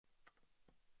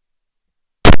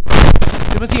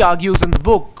Timothy argues in the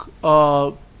book,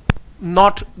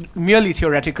 not merely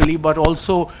theoretically, but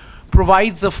also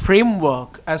provides a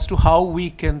framework as to how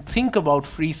we can think about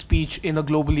free speech in a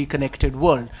globally connected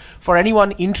world. For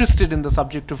anyone interested in the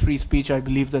subject of free speech, I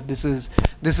believe that this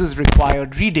is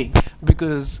required reading,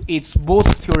 because it's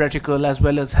both theoretical as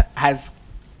well as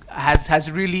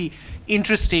has really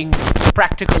interesting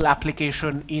practical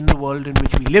application in the world in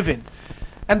which we live in.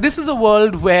 And this is a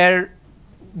world where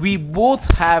we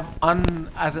both have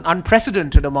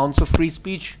unprecedented amounts of free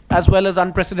speech as well as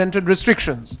unprecedented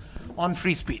restrictions on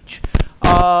free speech.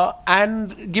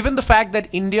 And given the fact that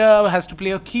India has to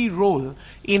play a key role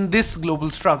in this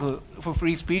global struggle for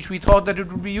free speech, we thought that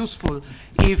it would be useful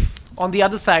if on the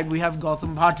other side we have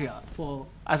Gautam Bhatia,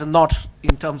 not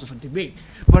in terms of a debate,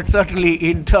 but certainly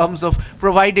in terms of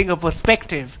providing a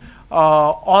perspective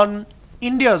on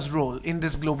India's role in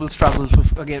this global struggle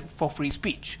for free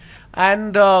speech.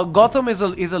 And Gautam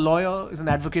is a lawyer, is an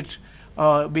advocate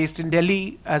based in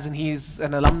Delhi, as in he is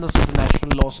an alumnus of the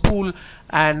National Law School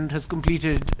and has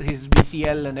completed his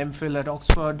BCL and MPhil at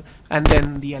Oxford and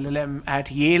then the LLM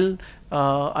at Yale.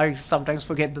 I sometimes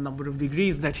forget the number of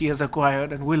degrees that he has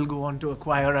acquired and will go on to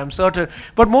acquire, I'm certain.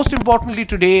 But most importantly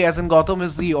today, as in Gautam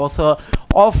is the author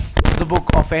of the book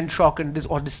Offend, Shock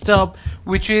or Disturb,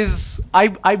 which is, I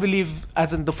believe,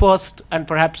 as in the first and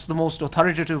perhaps the most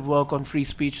authoritative work on free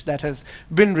speech that has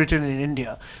been written in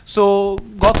India. So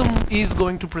Gautam is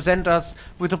going to present us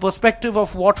with a perspective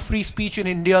of what free speech in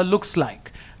India looks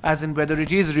like, as in whether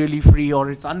it is really free or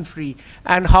it's unfree,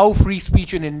 and how free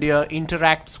speech in India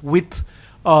interacts with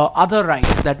other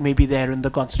rights that may be there in the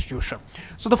Constitution.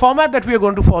 So the format that we are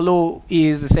going to follow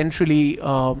is essentially,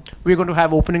 we're going to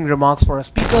have opening remarks for our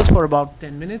speakers for about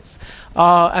 10 minutes,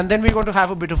 and then we're going to have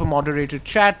a bit of a moderated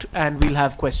chat, and we'll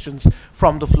have questions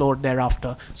from the floor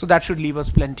thereafter. So that should leave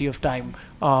us plenty of time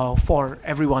for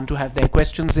everyone to have their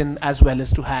questions in, as well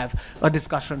as to have a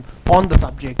discussion on the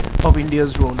subject of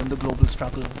India's role in the global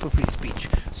struggle for free speech.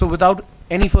 So without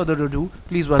any further ado,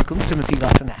 please welcome Timothy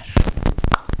Garton.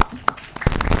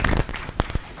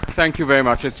 Thank you very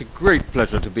much. It's a great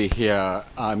pleasure to be here.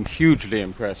 I'm hugely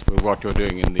impressed with what you're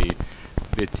doing in the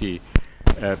Vidhi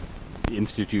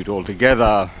Institute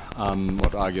altogether,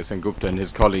 what Argyas and Gupta and his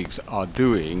colleagues are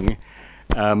doing,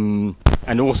 and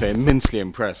also immensely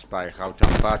impressed by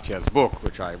Gautam Bhatia's book,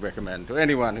 which I recommend to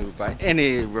anyone who by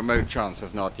any remote chance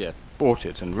has not yet bought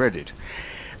it and read it.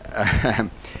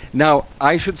 Now,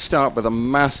 I should start with a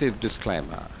massive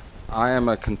disclaimer. I am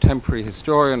a contemporary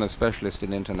historian, a specialist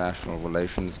in international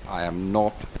relations. I am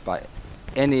not, by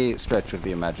any stretch of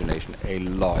the imagination, a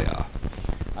lawyer.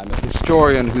 I'm a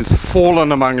historian who's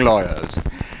fallen among lawyers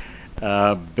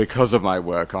because of my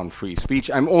work on free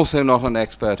speech. I'm also not an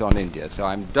expert on India, so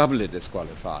I'm doubly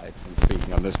disqualified from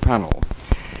speaking on this panel.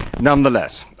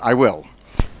 Nonetheless, I will.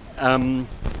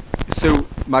 So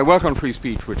my work on free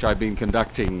speech, which I've been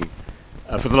conducting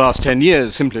for the last 10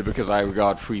 years, simply because I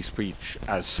regard free speech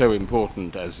as so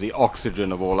important as the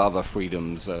oxygen of all other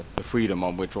freedoms, the freedom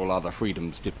on which all other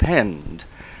freedoms depend.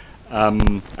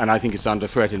 And I think it's under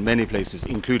threat in many places,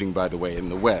 including, by the way, in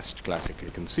the West, classically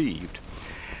conceived,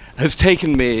 has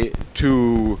taken me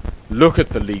to look at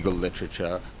the legal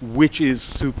literature, which is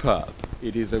superb.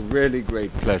 It is a really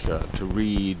great pleasure to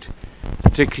read,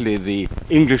 particularly the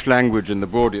English language in the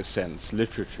broadest sense,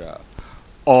 literature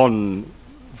on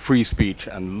free speech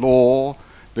and law.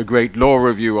 The great law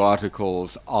review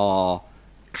articles are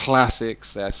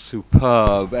classics. They're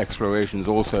superb explorations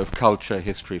also of culture,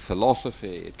 history,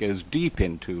 philosophy. It goes deep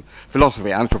into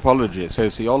philosophy, anthropology,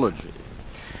 sociology.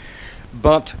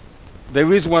 But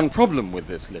there is one problem with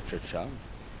this literature,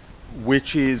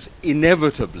 which is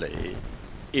inevitably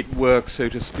it works, so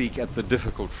to speak, at the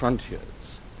difficult frontiers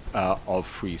of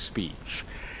free speech.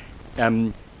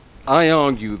 I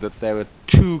argue that there are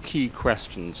two key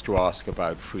questions to ask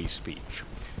about free speech.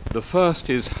 The first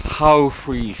is, how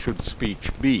free should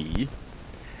speech be?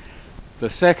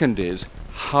 The second is,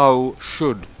 how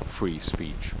should free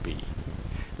speech be?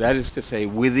 That is to say,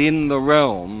 within the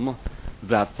realm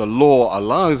that the law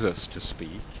allows us to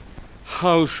speak,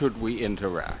 how should we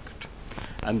interact?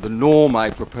 And the norm I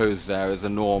propose there is a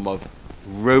norm of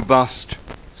robust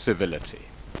civility.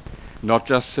 Not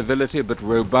just civility, but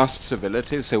robust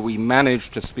civility, so we manage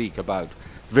to speak about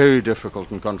very difficult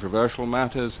and controversial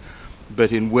matters,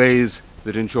 but in ways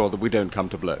that ensure that we don't come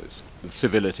to blows, that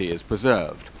civility is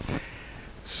preserved.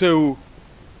 So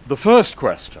the first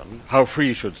question, how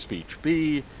free should speech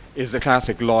be, is the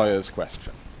classic lawyer's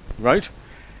question, right?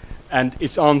 And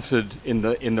it's answered in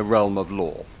the realm of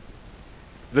law.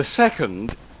 The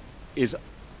second is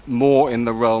more in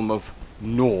the realm of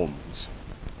norms.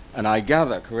 And I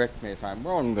gather, correct me if I'm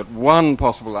wrong, that one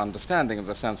possible understanding of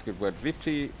the Sanskrit word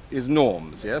Vidhi is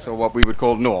norms, yes, or what we would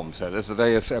call norms. So this is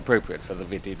very appropriate for the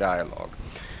Vidhi dialogue.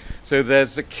 So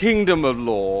there's the kingdom of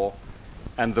law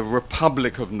and the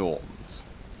republic of norms,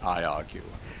 I argue.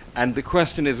 And the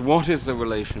question is, what is the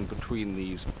relation between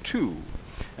these two?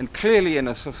 And clearly in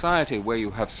a society where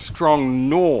you have strong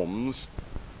norms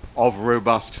of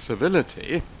robust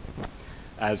civility,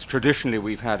 as traditionally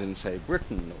we've had in, say,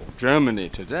 Britain or Germany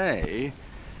today,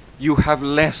 you have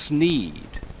less need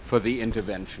for the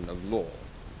intervention of law,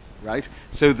 right?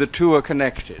 So the two are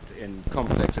connected in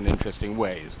complex and interesting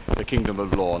ways, the kingdom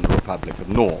of law and the republic of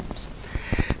norms.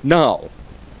 Now,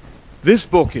 this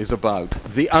book is about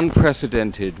the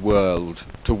unprecedented world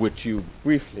to which you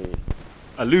briefly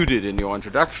alluded in your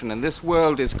introduction, and this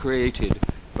world is created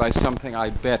by something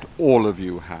I bet all of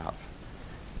you have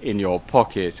in your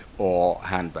pocket or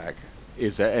handbag.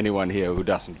 Is there anyone here who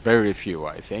doesn't? Very few,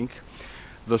 I think.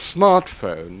 The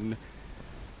smartphone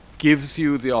gives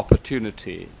you the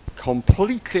opportunity,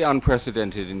 completely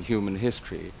unprecedented in human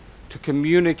history, to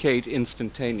communicate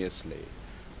instantaneously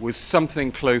with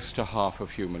something close to half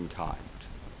of humankind.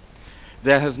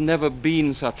 There has never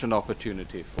been such an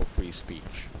opportunity for free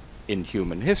speech in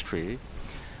human history,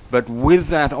 but with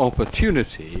that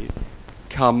opportunity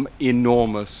come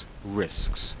enormous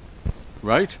risks,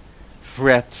 right?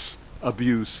 Threats,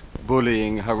 abuse,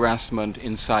 bullying, harassment,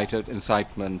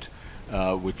 incitement,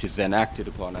 which is then acted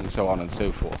upon, and so on and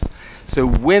so forth. So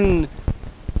when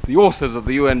the authors of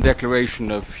the UN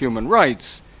Declaration of Human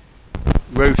Rights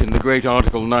wrote in the great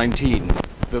Article 19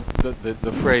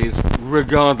 the phrase,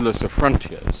 regardless of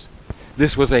frontiers,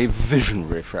 this was a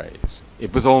visionary phrase.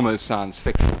 It was almost science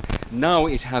fiction. Now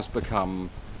it has become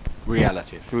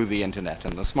reality through the internet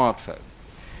and the smartphone.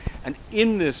 And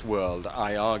in this world,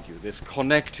 I argue, this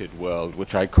connected world,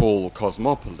 which I call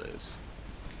cosmopolis,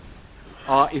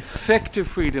 our effective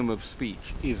freedom of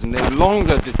speech is no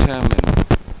longer determined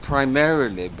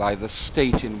primarily by the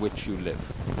state in which you live,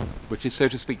 which is, so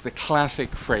to speak, the classic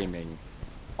framing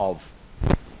of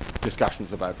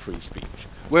discussions about free speech.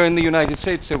 Where in the United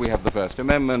States, so we have the First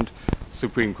Amendment,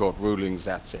 Supreme Court rulings,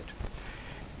 that's it.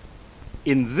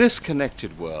 In this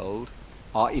connected world,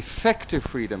 our effective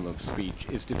freedom of speech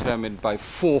is determined by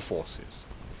four forces.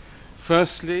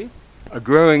 Firstly, a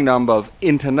growing number of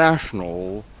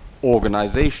international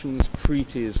organizations,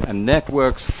 treaties, and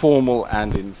networks, formal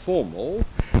and informal,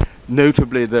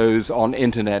 notably those on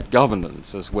internet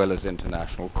governance as well as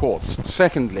international courts.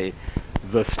 Secondly,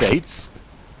 the states.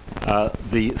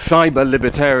 The cyber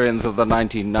libertarians of the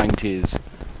 1990s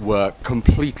were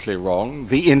completely wrong.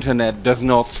 The internet does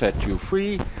not set you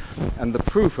free, and the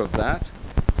proof of that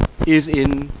is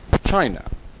in China.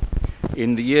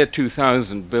 In the year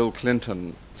 2000, Bill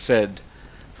Clinton said,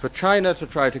 for China to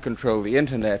try to control the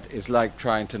internet is like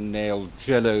trying to nail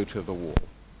Jell-O to the wall.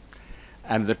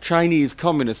 And the Chinese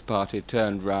Communist Party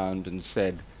turned round and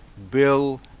said,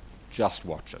 Bill, just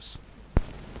watch us.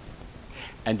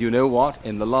 And you know what?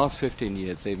 In the last 15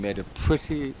 years, they've made a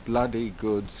pretty bloody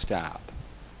good stab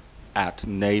at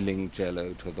nailing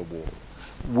Jell-O to the wall,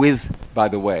 with, by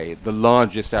the way, the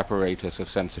largest apparatus of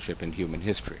censorship in human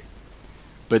history.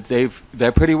 But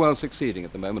they're pretty well succeeding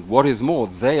at the moment. What is more,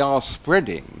 they are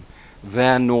spreading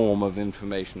their norm of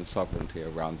information sovereignty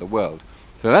around the world.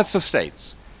 So that's the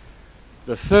states.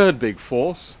 The third big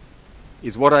force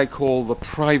is what I call the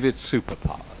private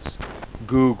superpowers.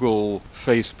 Google,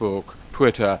 Facebook,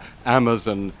 Twitter,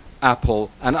 Amazon,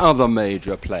 Apple, and other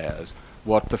major players,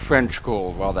 what the French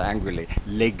call, rather angrily,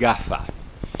 les GAFA.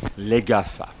 Les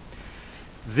GAFA.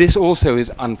 This also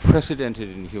is unprecedented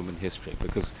in human history,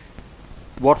 because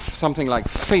what something like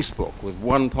Facebook, with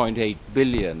 1.8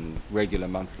 billion regular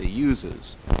monthly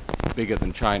users, bigger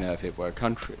than China if it were a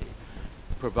country,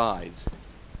 provides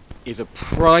is a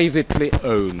privately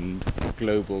owned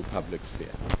global public sphere.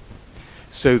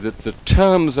 So that the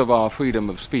terms of our freedom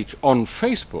of speech on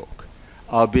Facebook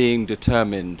are being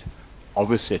determined,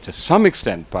 obviously to some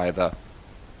extent, by the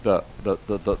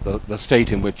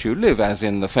state in which you live, as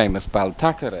in the famous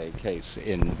Baltakare case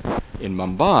in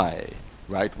Mumbai,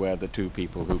 right, where the two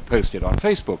people who posted on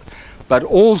Facebook, but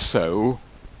also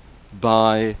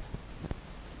by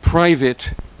private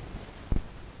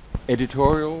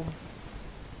editorial,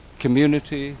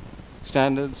 community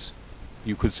standards,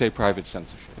 you could say private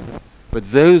censorship. But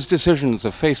those decisions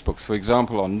of Facebook's, for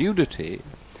example, on nudity,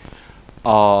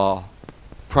 are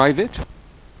private,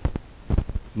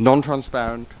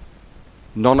 non-transparent,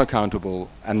 non-accountable,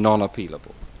 and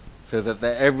non-appealable, so that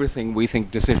they're everything we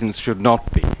think decisions should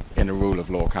not be in a rule of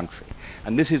law country.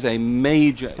 And this is a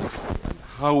major issue in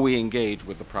how we engage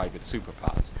with the private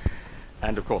superpowers.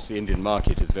 And of course the Indian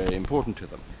market is very important to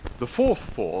them. The fourth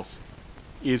force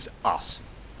is us.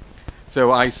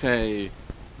 So I say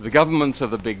the governments are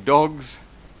the big dogs,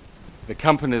 the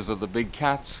companies are the big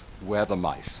cats, we're the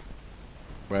mice.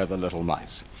 We're the little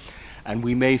mice. And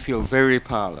we may feel very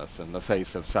powerless in the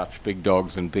face of such big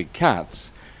dogs and big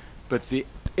cats, but the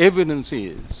evidence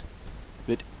is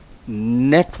that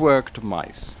networked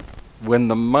mice, when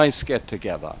the mice get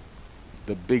together,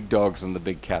 the big dogs and the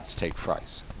big cats take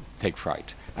fright.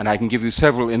 And I can give you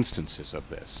several instances of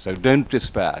this, so don't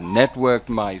despair. Networked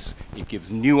mice, it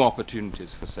gives new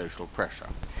opportunities for social pressure.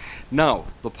 Now,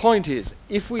 the point is,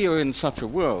 if we are in such a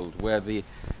world where the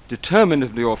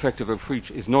determinative or effective of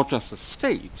speech is not just the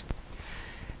state,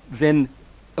 then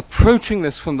approaching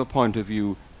this from the point of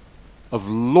view of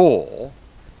law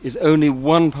is only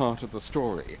one part of the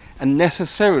story. And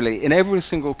necessarily, in every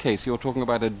single case, you're talking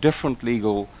about a different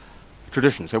legal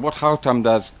tradition. So what Gautam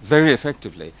does very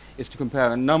effectively is to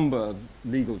compare a number of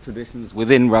legal traditions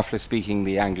within, roughly speaking,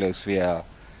 the Anglosphere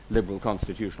liberal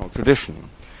constitutional tradition.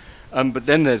 But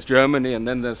then there's Germany, and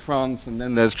then there's France, and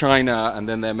then there's China, and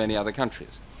then there are many other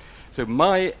countries. So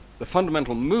the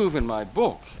fundamental move in my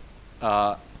book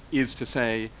is to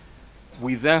say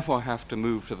we therefore have to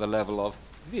move to the level of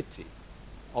Vidhi,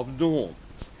 of norms,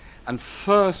 and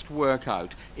first work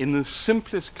out in the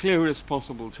simplest, clearest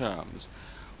possible terms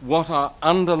what our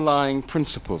underlying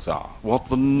principles are, what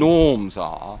the norms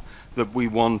are that we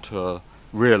want to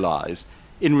realize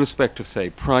in respect of, say,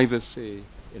 privacy,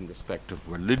 in respect of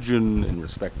religion, in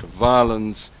respect of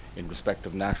violence, in respect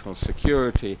of national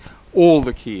security, all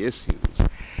the key issues.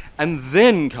 And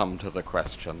then come to the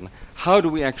question, how do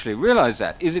we actually realize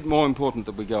that? Is it more important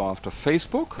that we go after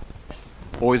Facebook?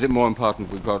 Or is it more important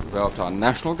we go after our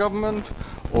national government?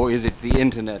 Or is it the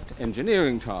Internet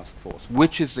Engineering Task Force?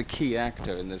 Which is the key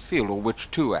actor in this field, or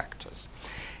which two actors?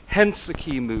 Hence the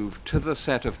key move to the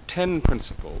set of 10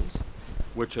 principles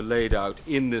which are laid out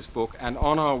in this book and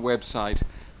on our website,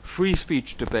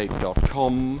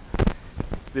 freespeechdebate.com.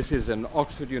 This is an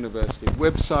Oxford University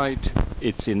website.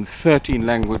 It's in 13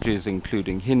 languages,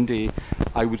 including Hindi.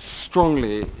 I would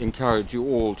strongly encourage you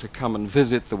all to come and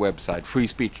visit the website,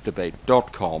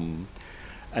 freespeechdebate.com,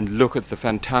 and look at the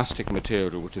fantastic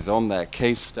material which is on there,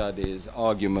 case studies,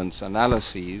 arguments,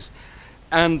 analyses,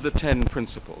 and the 10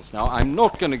 principles. Now, I'm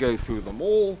not going to go through them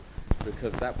all,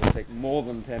 because that will take more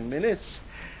than 10 minutes,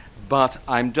 but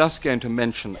I'm just going to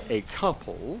mention a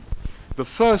couple. The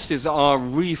first is our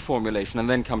reformulation, and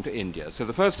then come to India. So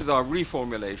the first is our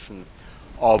reformulation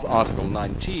of Article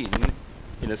 19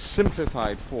 in a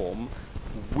simplified form.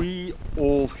 We,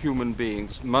 all human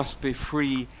beings, must be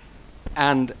free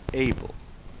and able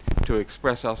to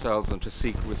express ourselves and to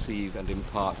seek, receive, and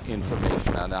impart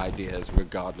information and ideas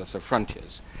regardless of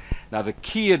frontiers. Now, the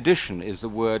key addition is the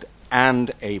word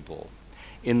 "and able."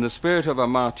 In the spirit of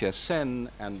Amartya Sen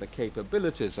and the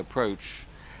capabilities approach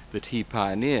that he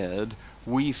pioneered,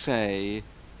 we say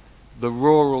the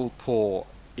rural poor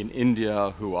in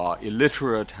India who are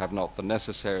illiterate, have not the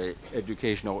necessary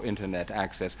education or internet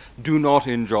access, do not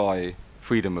enjoy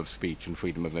freedom of speech and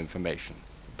freedom of information.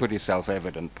 Pretty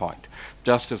self-evident point.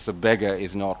 Just as the beggar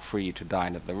is not free to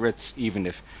dine at the Ritz, even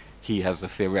if he has the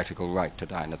theoretical right to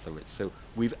dine at the Ritz. So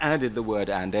we've added the word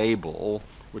 "and able,"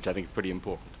 which I think is pretty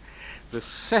important. The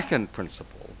second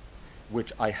principle,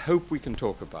 which I hope we can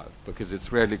talk about because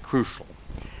it's really crucial,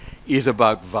 is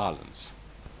about violence.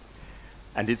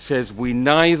 And it says we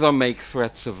neither make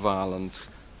threats of violence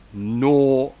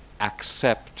nor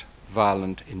accept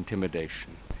violent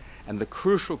intimidation. And the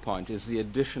crucial point is the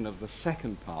addition of the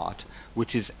second part,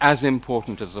 which is as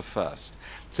important as the first.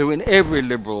 So in every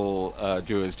liberal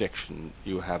jurisdiction,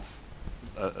 you have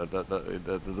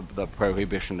the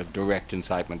prohibition of direct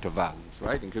incitement to violence,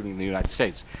 right, including the United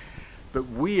States. But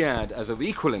we add, as of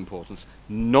equal importance,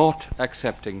 not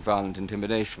accepting violent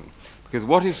intimidation. Because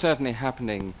what is certainly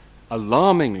happening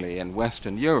alarmingly in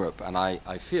Western Europe, and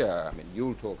I fear, I mean,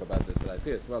 you'll talk about this, but I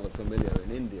fear it's rather familiar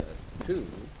in India too,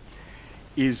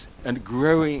 is a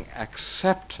growing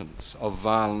acceptance of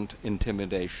violent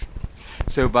intimidation.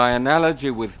 So by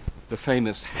analogy with the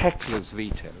famous heckler's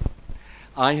veto,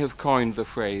 I have coined the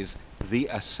phrase the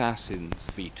assassin's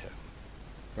veto,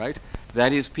 right?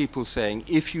 That is people saying,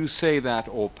 if you say that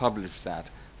or publish that,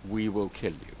 we will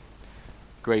kill you.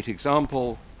 Great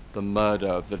example, the murder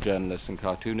of the journalist and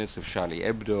cartoonist of Charlie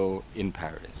Hebdo in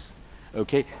Paris.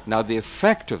 Okay, now the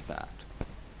effect of that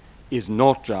is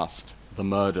not just the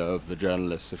murder of the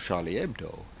journalists of Charlie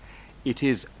Hebdo. It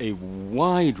is a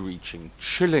wide-reaching,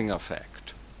 chilling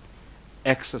effect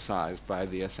exercised by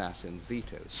the assassin's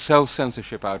veto.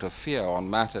 Self-censorship out of fear on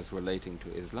matters relating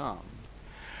to Islam.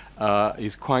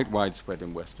 is quite widespread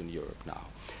in Western Europe now.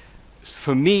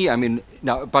 For me, I mean,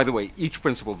 now, by the way, each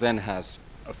principle then has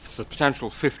a substantial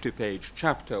 50-page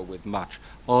chapter with much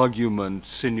argument,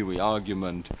 sinewy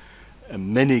argument,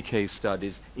 many case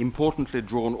studies, importantly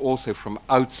drawn also from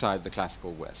outside the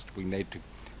classical West. We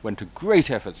went to great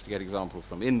efforts to get examples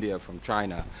from India, from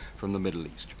China, from the Middle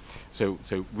East. So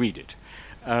read it.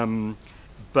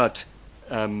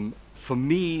 For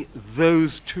me,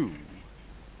 those two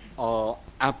are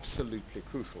absolutely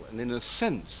crucial. And in a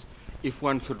sense, if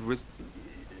one could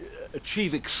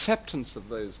achieve acceptance of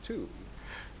those two,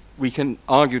 we can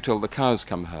argue till the cows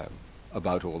come home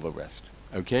about all the rest.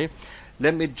 Okay?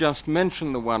 Let me just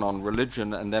mention the one on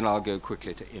religion, and then I'll go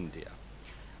quickly to India.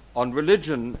 On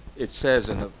religion, it says,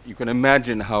 and you can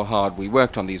imagine how hard we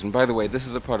worked on these. And by the way, this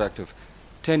is a product of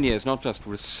 10 years, not just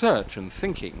research and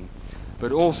thinking,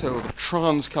 but also of a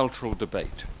transcultural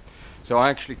debate. So I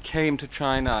actually came to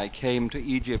China, I came to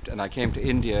Egypt, and I came to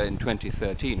India in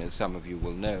 2013, as some of you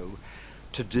will know,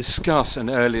 to discuss an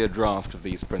earlier draft of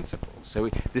these principles. So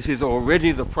this is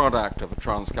already the product of a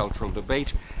transcultural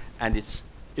debate, and it's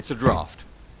a draft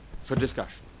for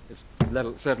discussion. It's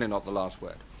certainly not the last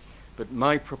word. But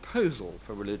my proposal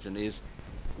for religion is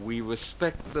we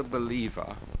respect the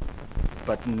believer,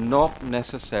 but not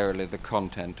necessarily the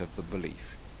content of the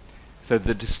belief. So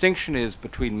the distinction is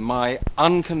between my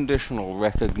unconditional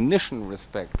recognition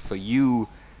respect for you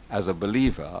as a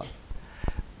believer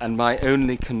and my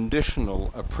only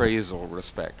conditional appraisal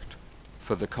respect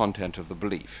for the content of the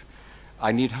belief.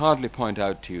 I need hardly point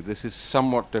out to you this is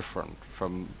somewhat different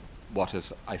from what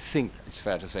has, I think it's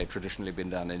fair to say, traditionally been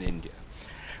done in India.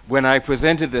 When I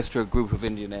presented this to a group of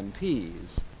Indian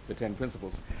MPs, the 10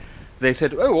 principles, they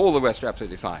said, oh, all the rest are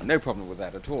absolutely fine, no problem with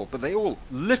that at all. But they all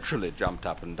literally jumped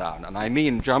up and down, and I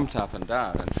mean jumped up and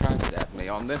down and shouted at me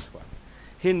on this one.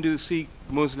 Hindu, Sikh,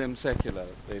 Muslim, secular,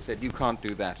 they said, you can't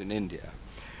do that in India.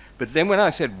 But then when I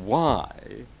said why,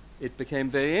 it became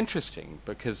very interesting,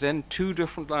 because then two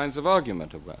different lines of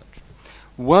argument emerged.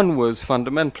 One was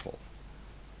fundamental.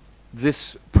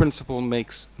 This principle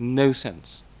makes no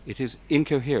sense. It is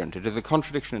incoherent. It is a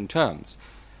contradiction in terms.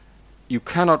 You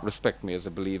cannot respect me as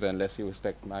a believer unless you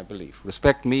respect my belief.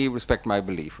 Respect me, respect my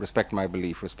belief. Respect my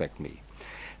belief, respect me.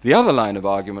 The other line of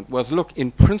argument was, look,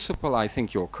 in principle, I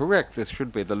think you're correct. This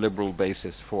should be the liberal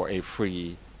basis for a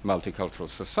free multicultural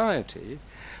society.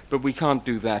 But we can't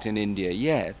do that in India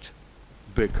yet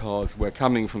because we're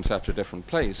coming from such a different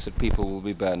place that people will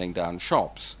be burning down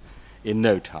shops in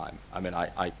no time. I mean,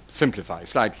 I simplify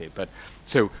slightly, but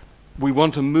so we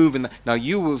want to move in. Now,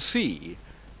 you will see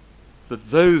that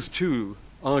those two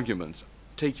arguments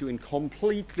take you in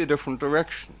completely different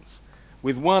directions.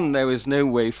 With one, there is no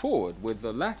way forward. With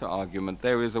the latter argument,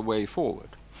 there is a way forward.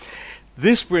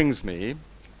 This brings me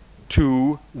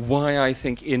to why I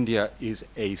think India is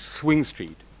a swing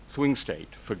state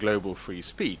for global free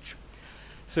speech.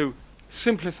 So,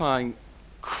 simplifying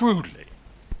crudely,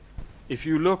 if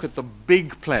you look at the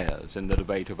big players in the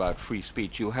debate about free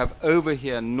speech, you have over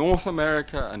here North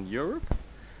America and Europe,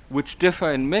 which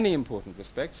differ in many important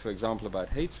respects, for example, about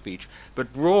hate speech,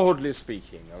 but broadly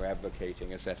speaking are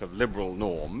advocating a set of liberal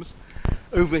norms.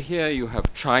 Over here you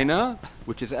have China,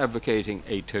 which is advocating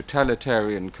a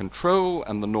totalitarian control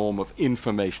and the norm of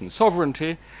information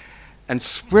sovereignty, and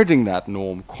spreading that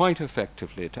norm quite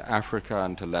effectively to Africa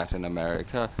and to Latin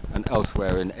America and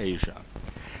elsewhere in Asia.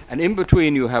 And in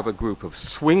between you have a group of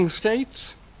swing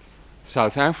states,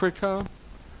 South Africa,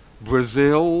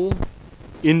 Brazil,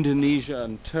 Indonesia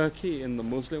and Turkey in the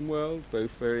Muslim world,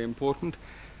 both very important.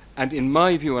 And in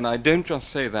my view, and I don't just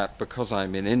say that because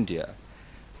I'm in India,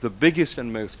 the biggest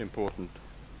and most important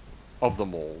of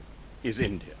them all is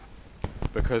India,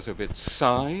 because of its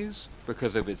size,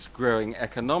 because of its growing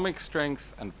economic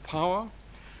strength and power,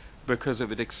 because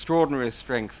of its extraordinary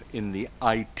strength in the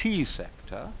IT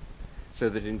sector, so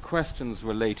that in questions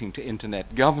relating to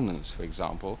internet governance, for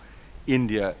example,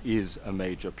 India is a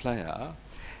major player,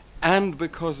 and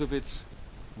because of its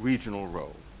regional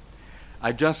role.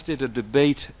 I just did a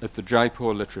debate at the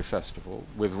Jaipur Literary Festival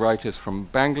with writers from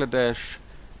Bangladesh,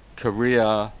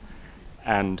 Korea,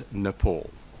 and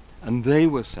Nepal. And they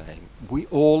were saying, we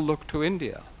all look to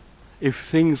India. If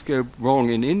things go wrong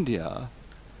in India,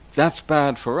 that's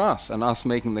bad for us, and us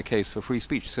making the case for free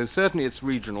speech. So certainly its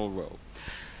regional role.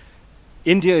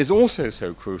 India is also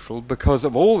so crucial because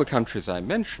of all the countries I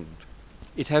mentioned.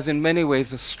 It has in many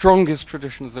ways the strongest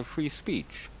traditions of free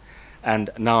speech. And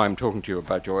now I'm talking to you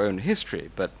about your own history,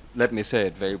 but let me say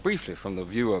it very briefly from the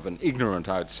view of an ignorant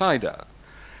outsider.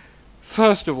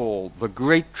 First of all, the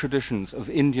great traditions of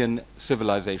Indian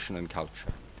civilization and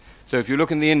culture. So if you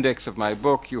look in the index of my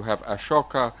book, you have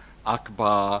Ashoka,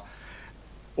 Akbar,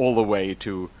 all the way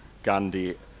to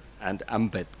Gandhi and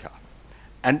Ambedkar.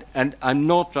 And I'm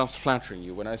not just flattering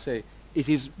you when I say it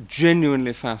is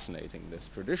genuinely fascinating, this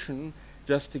tradition.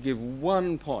 Just to give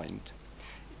one point,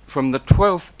 from the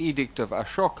 12th Edict of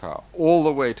Ashoka all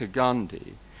the way to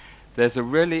Gandhi, there's a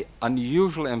really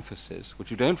unusual emphasis,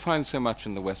 which you don't find so much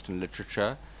in the Western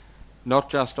literature, not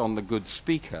just on the good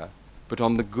speaker, but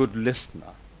on the good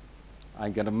listener.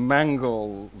 I'm going to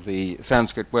mangle the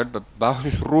Sanskrit word, but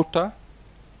bahusruta,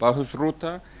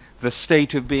 the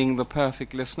state of being the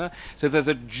perfect listener. So there's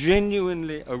a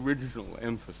genuinely original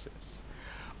emphasis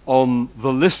on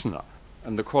the listener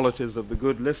and the qualities of the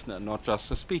good listener, not just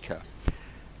the speaker.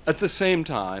 At the same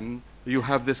time, you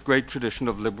have this great tradition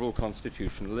of liberal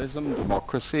constitutionalism,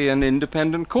 democracy, and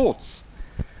independent courts.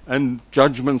 And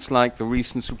judgments like the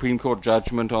recent Supreme Court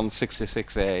judgment on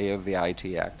 66A of the IT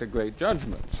Act are great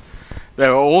judgments.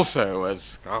 There are also,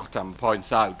 as Gautam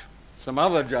points out, some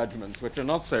other judgments which are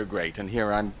not so great, and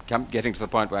here I'm getting to the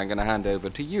point where I'm going to hand over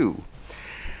to you.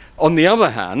 On the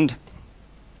other hand,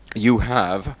 you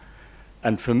have,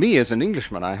 and for me as an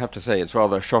Englishman, I have to say it's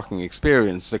rather a shocking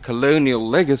experience, the colonial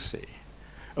legacy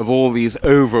of all these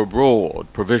overbroad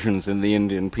provisions in the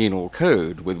Indian Penal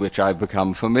Code with which I've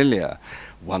become familiar.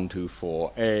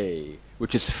 124A,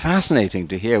 which is fascinating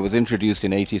to hear, was introduced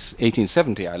in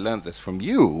 1870. I learned this from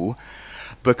you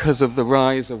because of the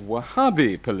rise of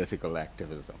Wahhabi political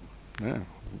activism. Yeah.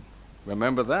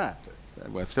 Remember that?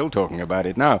 We're still talking about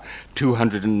it now.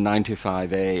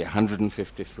 295A,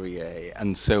 153A,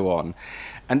 and so on.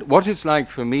 And what it's like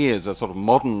for me as a sort of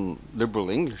modern liberal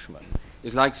Englishman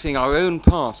is like seeing our own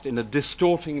past in a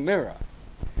distorting mirror.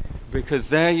 Because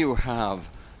there you have,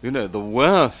 you know, the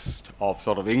worst of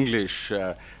sort of English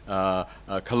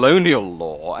colonial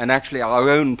law and actually our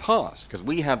own past, because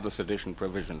we had the sedition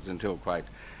provisions until quite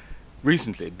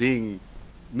recently being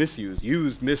misused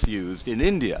in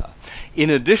India. In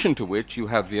addition to which, you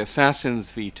have the assassin's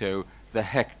veto, the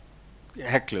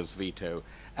heckler's veto,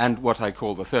 and what I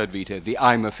call the third veto, the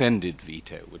I'm offended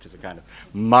veto, which is a kind of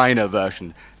minor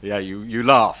version. Yeah, you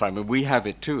laugh. I mean, we have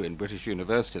it too in British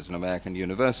universities and American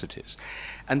universities.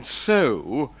 And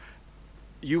so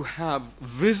you have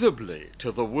visibly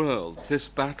to the world this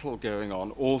battle going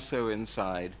on also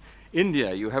inside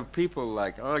India. You have people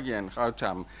like Aryan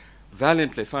Gautam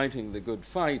valiantly fighting the good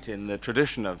fight in the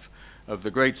tradition of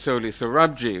the great Soli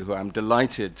Sorabji, who I'm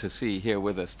delighted to see here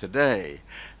with us today,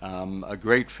 a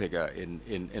great figure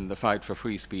in the fight for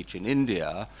free speech in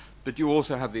India. But you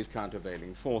also have these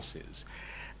countervailing forces.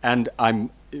 And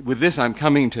with this I'm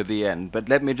coming to the end, but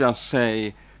let me just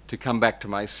say, to come back to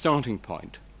my starting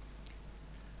point,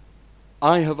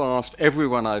 I have asked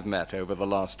everyone I've met over the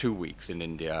last 2 weeks in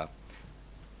India,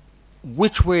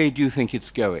 which way do you think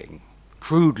it's going?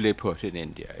 Crudely put, in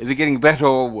India. Is it getting better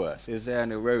or worse? Is there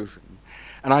an erosion?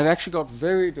 And I've actually got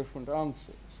very different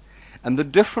answers. And the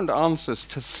different answers,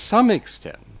 to some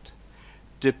extent,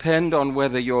 depend on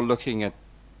whether you're looking at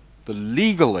the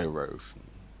legal erosion,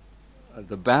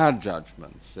 the bad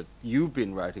judgments that you've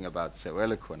been writing about so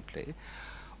eloquently,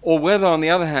 or whether, on the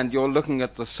other hand, you're looking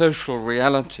at the social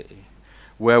reality,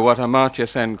 where what Amartya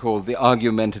Sen called the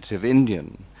argumentative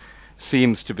Indian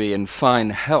seems to be in fine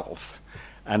health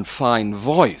and fine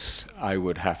voice, I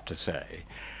would have to say.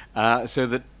 So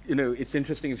that, you know, it's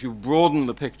interesting if you broaden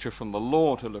the picture from the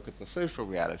law to look at the social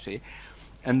reality,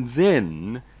 and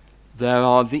then there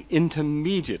are the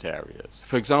intermediate areas.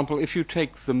 For example, if you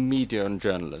take the media and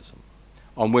journalism,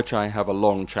 on which I have a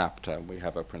long chapter, and we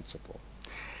have a principle.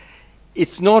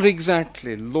 It's not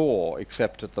exactly law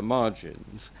except at the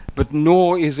margins, but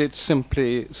nor is it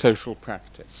simply social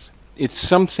practice. It's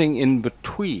something in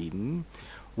between,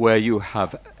 where you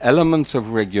have elements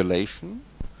of regulation,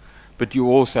 but you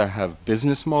also have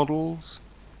business models,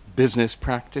 business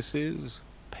practices,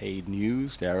 paid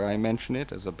news, dare I mention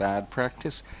it, as a bad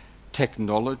practice,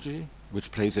 technology,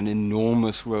 which plays an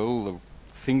enormous role, the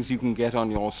things you can get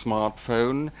on your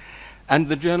smartphone, and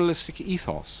the journalistic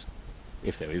ethos,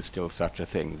 if there is still such a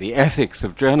thing, the ethics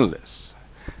of journalists.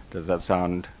 Does that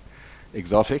sound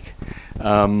exotic?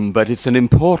 But it's an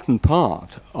important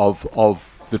part of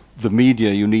the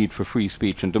media you need for free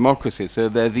speech and democracy. So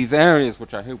there are these areas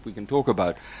which I hope we can talk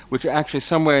about, which are actually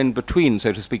somewhere in between,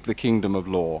 so to speak, the kingdom of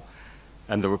law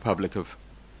and the republic of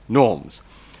norms.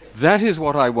 That is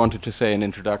what I wanted to say in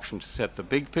introduction, to set the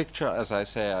big picture. As I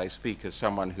say, I speak as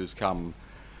someone who's come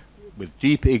with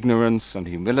deep ignorance and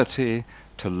humility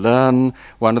to learn.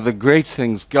 One of the great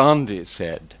things Gandhi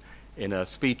said in a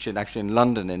speech actually in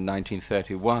London in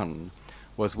 1931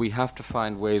 was, we have to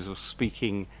find ways of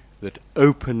speaking that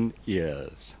open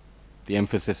ears. The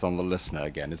emphasis on the listener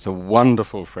again. It's a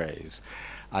wonderful phrase.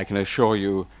 I can assure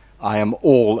you I am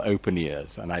all open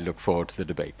ears, and I look forward to the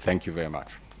debate. Thank you very much.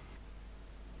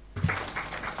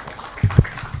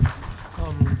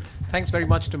 Thanks very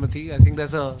much, Timothy. I think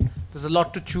there's a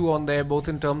lot to chew on there, both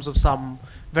in terms of some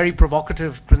very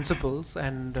provocative principles,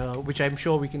 and which I'm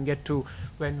sure we can get to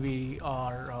when we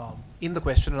are in the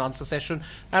question and answer session,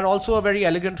 and also a very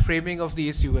elegant framing of the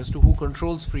issue as to who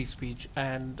controls free speech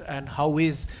and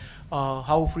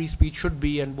how free speech should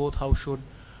be, and both how should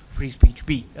free speech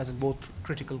be, as in both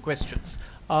critical questions.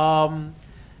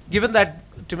 Given that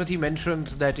Timothy mentioned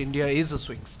that India is a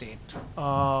swing state,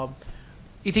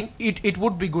 I think it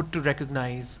would be good to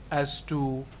recognize as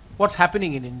to what's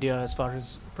happening in India as far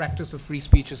as practice of free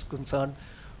speech is concerned,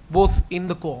 both in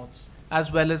the courts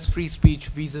as well as free speech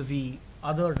vis-a-vis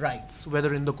other rights,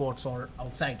 whether in the courts or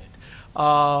outside it.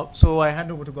 So I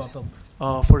hand over to Gautam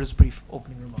for his brief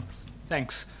opening remarks.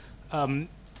 Thanks.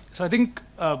 So I think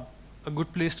a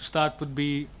good place to start would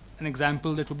be an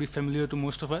example that would be familiar to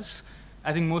most of us.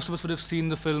 I think most of us would have seen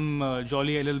the film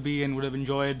Jolly LLB and would have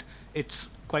enjoyed its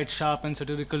quite sharp and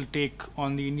satirical take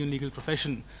on the Indian legal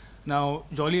profession. Now,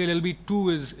 Jolly LLB 2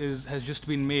 has just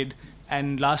been made,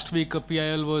 and last week a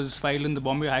PIL was filed in the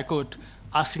Bombay High Court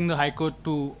asking the High Court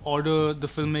to order the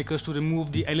filmmakers to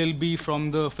remove the LLB from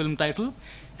the film title,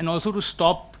 and also to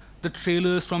stop the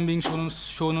trailers from being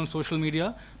shown on social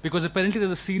media, because apparently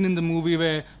there's a scene in the movie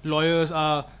where lawyers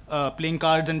are playing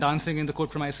cards and dancing in the court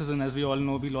premises, and as we all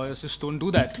know, we lawyers just don't do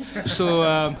that.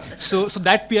 So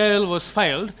that PIL was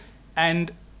filed,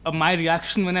 and my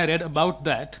reaction when I read about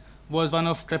that was one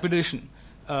of trepidation,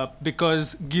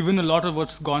 because given a lot of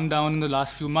what's gone down in the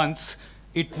last few months,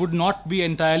 it would not be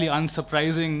entirely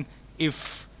unsurprising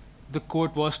if the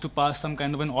court was to pass some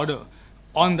kind of an order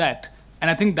on that. And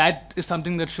I think that is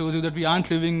something that shows you that we aren't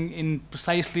living in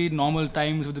precisely normal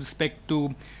times with respect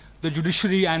to the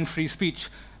judiciary and free speech.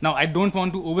 Now, I don't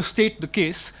want to overstate the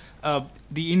case.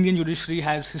 The Indian judiciary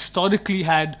has historically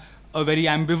had a very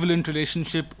ambivalent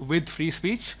relationship with free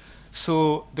speech.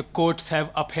 So the courts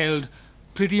have upheld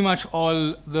pretty much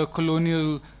all the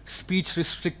colonial speech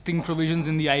restricting provisions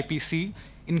in the IPC,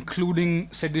 including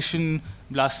sedition,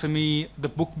 blasphemy, the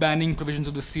book banning provisions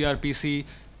of the CRPC,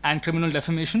 and criminal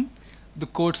defamation. The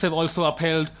courts have also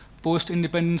upheld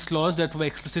post-independence laws that were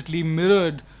explicitly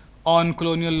mirrored on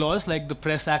colonial laws, like the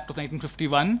Press Act of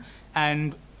 1951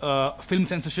 and film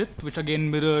censorship, which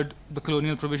again mirrored the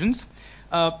colonial provisions.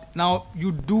 Now,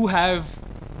 you do have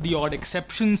the odd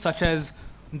exceptions, such as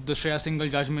the Shreya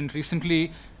Singhal judgment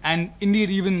recently, and indeed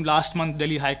even last month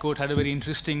Delhi High Court had a very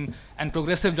interesting and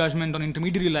progressive judgment on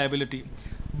intermediary liability.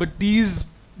 But these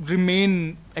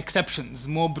remain exceptions.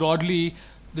 More broadly,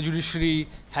 the judiciary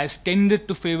has tended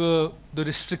to favor the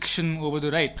restriction over the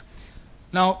right.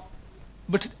 Now,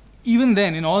 but even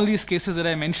then, in all these cases that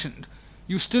I mentioned,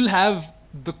 you still have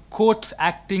the courts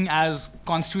acting as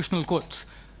constitutional courts,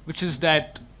 which is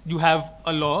that you have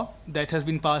a law that has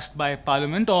been passed by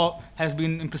Parliament or has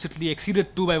been implicitly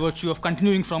acceded to by virtue of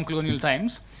continuing from colonial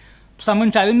times.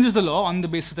 Someone challenges the law on the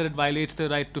basis that it violates the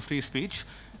right to free speech,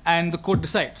 and the court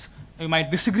decides. You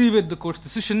might disagree with the court's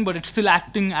decision, but it's still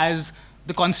acting as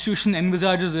the Constitution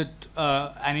envisages it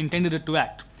and intended it to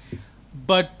act.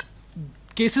 But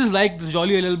cases like the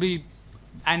Jolly LLB,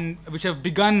 and which have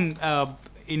begun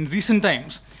in recent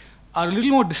times, are a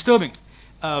little more disturbing.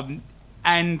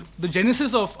 And the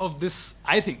genesis of this,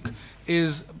 I think,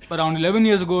 is around 11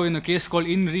 years ago in a case called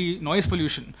In Re Noise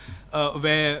Pollution,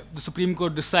 where the Supreme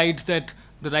Court decides that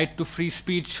the right to free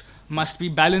speech must be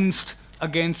balanced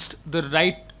against the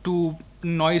right to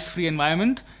noise-free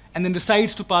environment, and then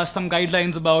decides to pass some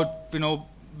guidelines about,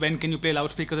 when can you play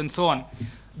loudspeakers and so on.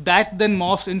 That then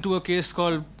morphs into a case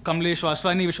called Kamlesh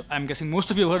Vaswani, which I'm guessing most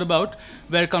of you have heard about,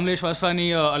 where Kamlesh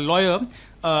Vaswani, a lawyer,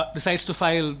 decides to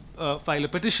file a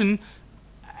petition,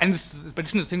 and this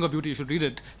petition is a thing of beauty, you should read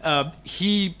it.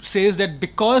 He says that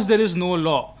because there is no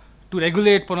law to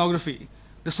regulate pornography,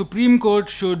 the Supreme Court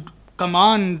should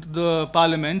command the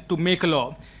Parliament to make a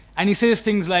law. And he says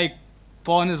things like,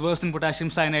 porn is worse than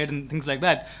potassium cyanide and things like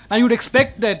that. Now, you'd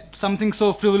expect that something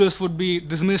so frivolous would be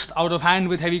dismissed out of hand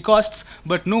with heavy costs,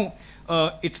 but no.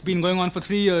 It's been going on for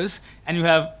 3 years, and you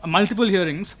have multiple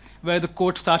hearings where the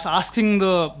court starts asking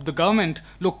the government,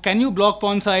 look, can you block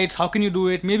porn sites? How can you do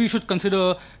it? Maybe you should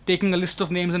consider taking a list of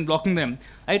names and blocking them.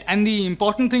 Right? And the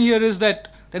important thing here is that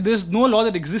there's no law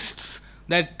that exists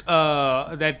that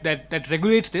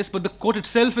regulates this, but the court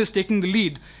itself is taking the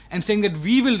lead and saying that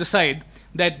we will decide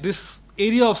that this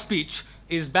area of speech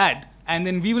is bad, and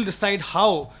then we will decide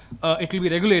how it will be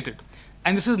regulated.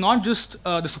 And this is not just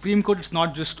the Supreme Court, it's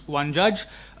not just one judge.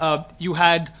 You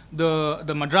had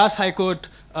the Madras High Court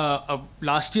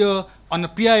last year on a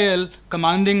PIL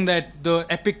commanding that the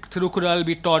epic Thirukural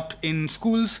be taught in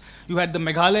schools. You had the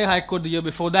Meghalaya High Court the year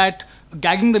before that,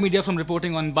 gagging the media from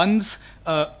reporting on bands.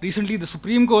 Recently, the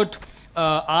Supreme Court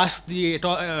asked the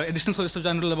Additional Solicitor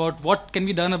General about what can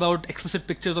be done about explicit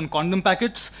pictures on condom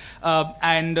packets.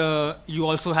 And you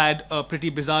also had a pretty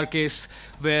bizarre case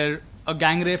where a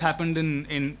gang rape happened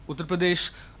in Uttar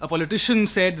Pradesh. A politician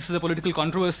said this is a political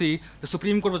controversy. The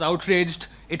Supreme Court was outraged.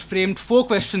 It framed 4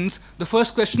 questions. The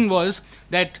first question was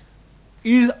that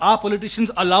are politicians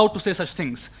allowed to say such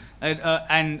things?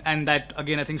 And that,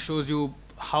 again, I think shows you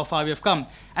how far we have come.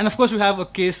 And of course, you have a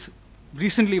case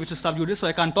recently which is sub judice, so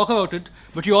I can't talk about it,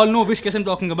 but you all know which case I'm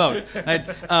talking about. Right?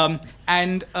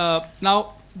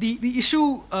 Now, the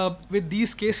issue with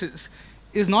these cases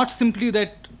is not simply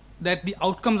that the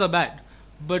outcomes are bad,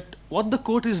 but what the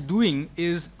court is doing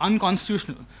is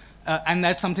unconstitutional. And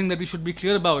that's something that we should be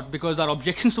clear about, because our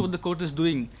objections to what the court is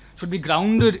doing should be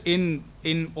grounded in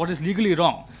what is legally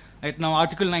wrong. Right? Now,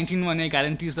 Article 19(1)(a)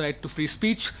 guarantees the right to free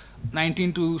speech.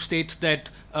 19(2) states that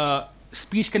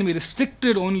speech can be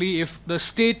restricted only if the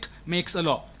state makes a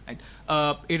law. Right?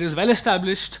 It is well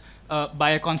established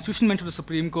by a constitutional bench of the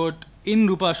Supreme Court in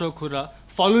Rupa Ashok Hurra,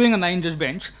 following a 9-judge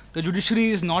bench. The judiciary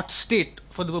is not state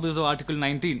for the purposes of Article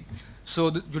 19. So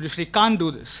the judiciary can't do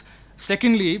this.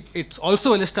 Secondly, it's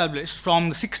also well established from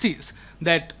the 60s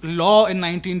that law in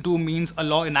 19(2) means a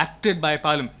law enacted by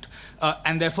Parliament.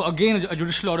 And therefore, again, a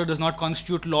judicial order does not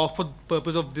constitute law for the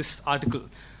purpose of this article.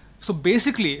 So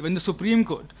basically, when the Supreme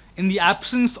Court, in the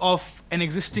absence of an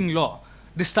existing law,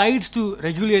 decides to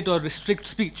regulate or restrict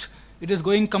speech, it is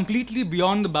going completely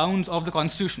beyond the bounds of the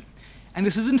Constitution. And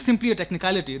this isn't simply a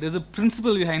technicality. There's a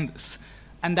principle behind this.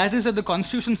 And that is that the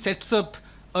Constitution sets up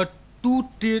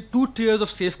two tiers of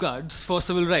safeguards for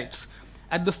civil rights.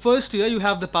 At the first tier, you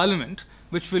have the Parliament,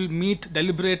 which will meet,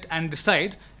 deliberate, and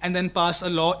decide, and then pass a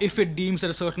law if it deems that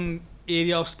a certain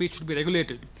area of speech should be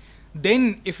regulated.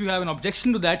 Then, if you have an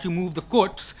objection to that, you move the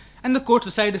courts, and the courts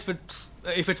decide if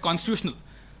it's constitutional.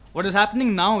 What is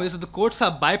happening now is that the courts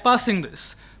are bypassing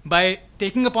this by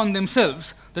taking upon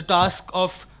themselves the task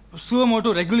of suo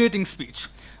motu regulating speech.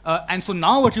 And so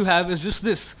now what you have is just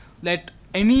this, that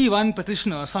any one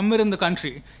petitioner somewhere in the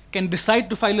country can decide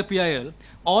to file a PIL.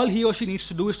 All he or she needs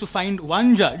to do is to find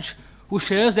one judge who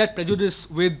shares that prejudice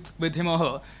with him or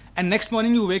her. And next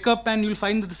morning you wake up and you'll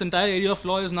find that this entire area of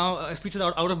law is now, speech is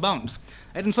out of bounds.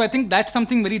 Right? And so I think that's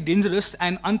something very dangerous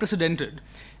and unprecedented.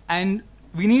 And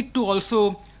we need to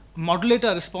also modulate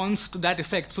our response to that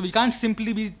effect. So we can't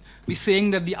simply be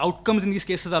saying that the outcomes in these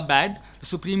cases are bad. The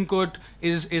Supreme Court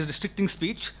is restricting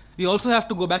speech. We also have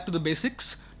to go back to the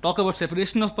basics, talk about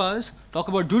separation of powers, talk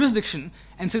about jurisdiction,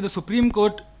 and say the Supreme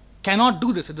Court cannot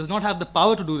do this. It does not have the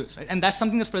power to do this. Right? And that's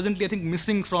something that's presently, I think,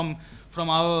 missing from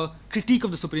our critique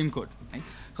of the Supreme Court. Right?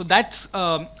 So that's,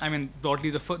 broadly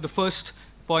the first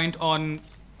point on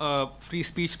free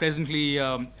speech presently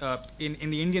in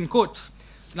the Indian courts.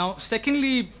 Now,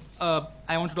 secondly,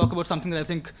 I want to talk about something that I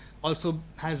think also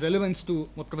has relevance to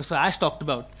what Professor Ash talked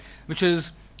about, which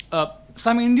is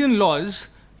some Indian laws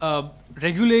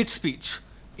regulate speech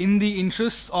in the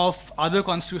interests of other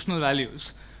constitutional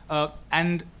values.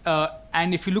 And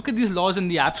if you look at these laws in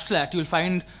the abstract, you'll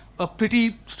find a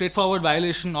pretty straightforward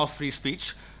violation of free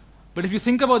speech. But if you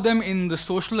think about them in the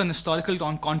social and historical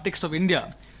context of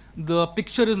India, the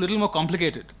picture is a little more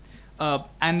complicated.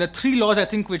 And the 3 laws, I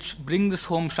think, which bring this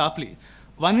home sharply.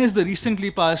 One is the recently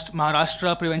passed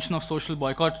Maharashtra Prevention of Social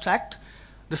Boycotts Act.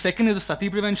 The second is the Sati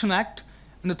Prevention Act.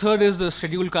 And the third is the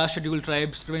Scheduled Caste, Scheduled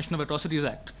Tribes Prevention of Atrocities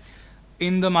Act.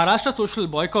 In the Maharashtra Social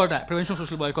Boycott Act, Prevention of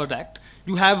Social Boycott Act,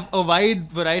 you have a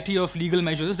wide variety of legal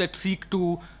measures that seek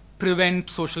to prevent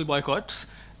social boycotts.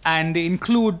 And they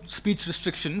include speech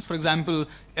restrictions, for example,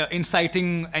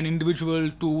 inciting an individual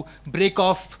to break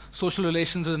off social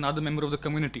relations with another member of the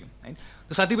community. Right?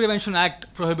 The Sati Prevention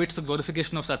Act prohibits the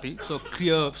glorification of sati, so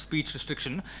clear speech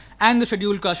restriction. And the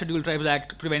Scheduled Caste, Scheduled Tribes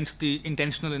Act prevents the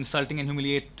intentional insulting and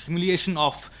humiliation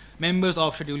of members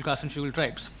of Scheduled Caste and Scheduled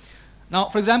Tribes. Now,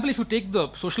 for example, if you take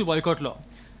the social boycott law,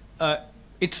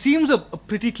 it seems a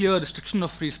pretty clear restriction of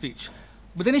free speech.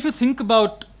 But then if you think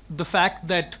about the fact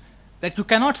that you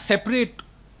cannot separate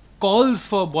calls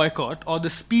for boycott or the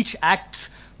speech acts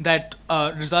that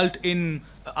result in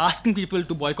asking people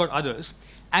to boycott others,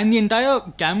 and the entire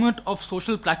gamut of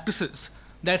social practices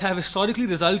that have historically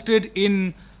resulted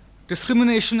in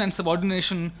discrimination and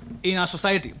subordination in our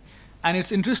society. And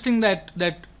it's interesting that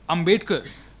Ambedkar,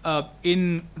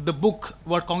 in the book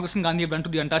What Congress and Gandhi Have Done to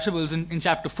the Untouchables, in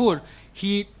chapter 4,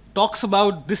 he talks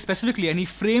about this specifically, and he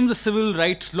frames a civil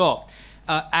rights law.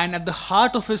 And at the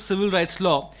heart of his civil rights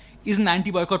law is an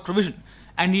anti-boycott provision.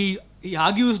 And he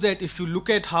argues that if you look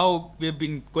at how we've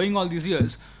been going all these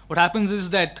years, what happens is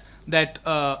that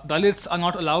Dalits are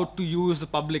not allowed to use the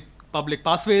public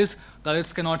pathways,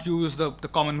 Dalits cannot use the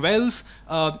common wells,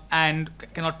 and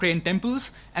cannot pray in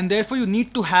temples, and therefore you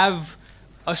need to have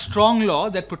a strong law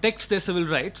that protects their civil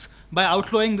rights by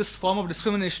outlawing this form of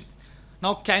discrimination.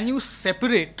 Now, can you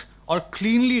separate or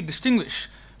cleanly distinguish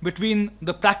between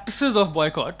the practices of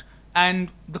boycott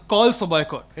and the calls for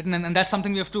boycott? Right? And that's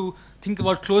something we have to think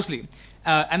about closely.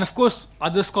 And of course,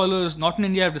 other scholars, not in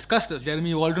India, have discussed this.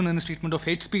 Jeremy Waldron, in his treatment of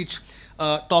hate speech,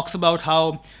 talks about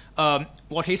how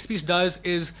what hate speech does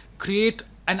is create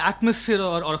an atmosphere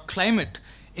or a climate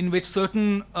in which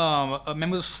certain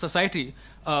members of society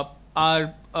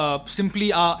are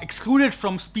simply excluded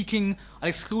from speaking, are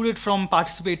excluded from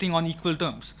participating on equal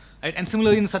terms. Right? And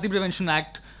similarly, in the Sati Prevention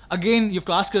Act, again, you have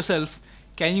to ask yourself,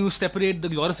 can you separate the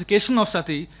glorification of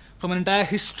sati from an entire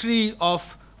history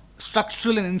of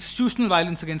structural and institutional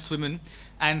violence against women?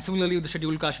 And similarly with the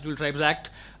Scheduled Caste, Scheduled Tribes Act,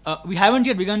 we haven't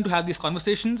yet begun to have these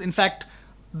conversations. In fact,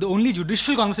 the only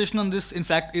judicial conversation on this, in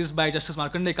fact, is by Justice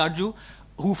Markandeya Karju,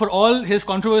 who, for all his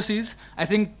controversies, I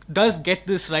think does get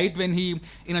this right when he,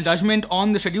 in a judgment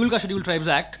on the Scheduled Caste, Scheduled Tribes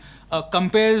Act,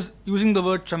 compares using the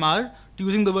word chamar to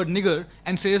using the word nigger,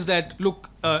 and says that, look,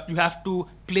 you have to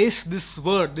place this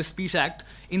word, this speech act,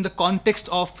 in the context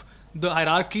of the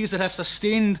hierarchies that have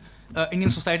sustained Indian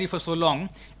society for so long.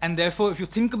 And therefore, if you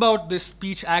think about this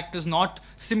speech act as not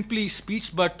simply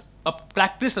speech, but a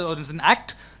practice or as an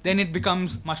act, then it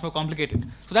becomes much more complicated.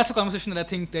 So that's a conversation that I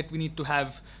think that we need to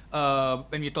have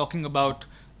when we're talking about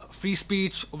free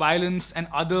speech, violence, and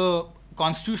other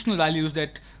constitutional values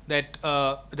that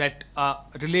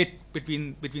relate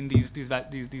between these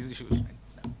issues.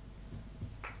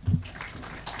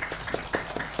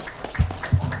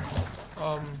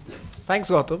 Thanks,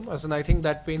 Gautam. As in, I think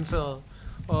that paints a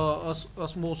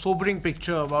more sobering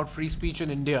picture about free speech in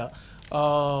India,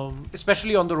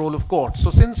 especially on the role of courts. So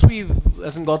since we've,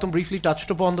 as in Gautam briefly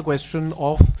touched upon the question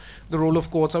of the role of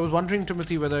courts, I was wondering,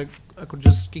 Timothy, whether I could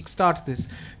just kickstart this.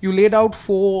 You laid out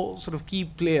 4 sort of key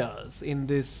players in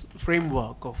this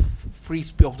framework of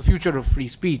the future of free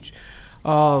speech: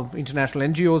 international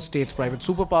NGOs, states, private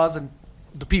superpowers, and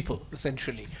the people,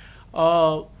 essentially.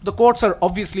 The courts are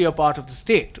obviously a part of the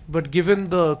state, but given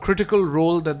the critical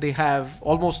role that they have,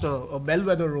 almost a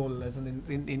bellwether role, as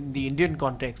in the Indian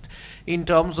context, in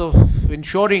terms of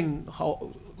ensuring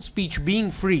how speech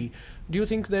being free, do you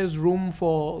think there's room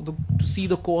to see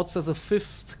the courts as a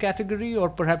 5th category, or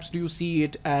perhaps do you see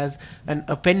it as an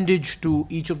appendage to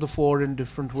each of the 4 in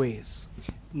different ways?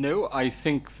 No, I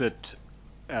think that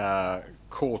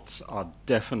courts are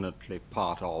definitely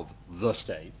part of the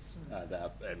states.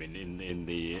 I mean, in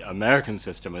the American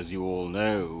system, as you all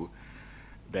know,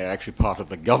 they're actually part of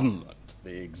the government.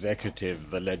 The executive,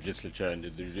 the legislature, and the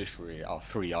judiciary are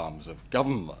 3 arms of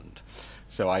government.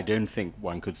 So I don't think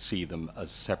one could see them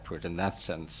as separate in that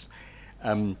sense.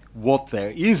 What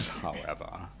there is,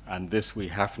 however, and this we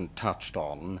haven't touched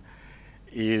on,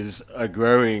 is a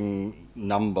growing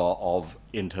number of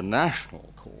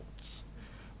international courts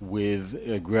with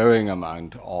a growing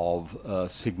amount of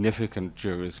significant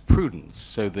jurisprudence,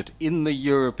 so that in the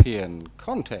European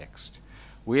context,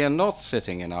 we are not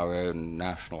sitting in our own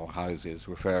national houses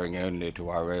referring only to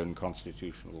our own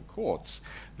constitutional courts.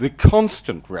 The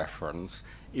constant reference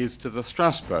is to the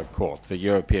Strasbourg Court, the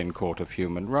European Court of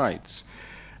Human Rights,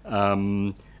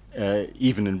 even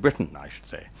in Britain, I should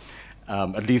say.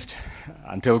 At least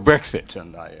until Brexit,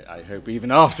 and I hope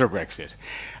even after Brexit.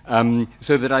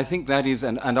 So that I think that is,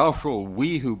 and after all,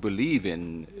 we who believe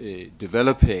in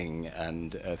developing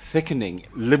and thickening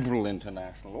liberal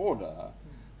international order,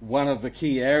 one of the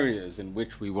key areas in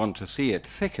which we want to see it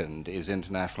thickened is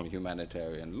international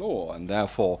humanitarian law, and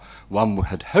therefore one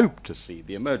had hoped to see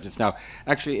the emergence. Now,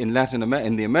 actually, in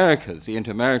in the Americas, the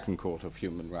Inter-American Court of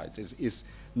Human Rights is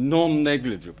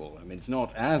non-negligible. I mean, it's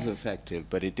not as effective,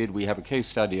 but it did. We have a case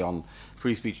study on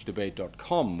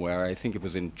freespeechdebate.com where I think it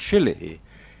was in Chile,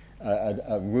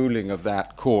 a ruling of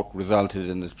that court resulted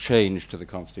in a change to the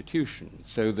constitution.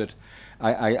 So that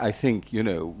I think, you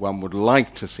know, one would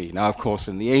like to see. Now, of course,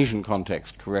 in the Asian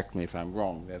context, correct me if I'm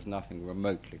wrong, there's nothing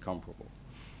remotely comparable.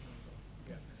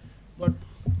 Yeah. But,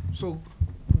 so,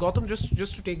 Gautam,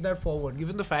 just to take that forward,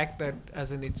 given the fact that,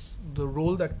 as in it's the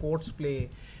role that courts play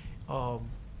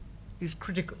is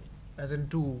critical, as in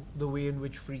to the way in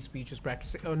which free speech is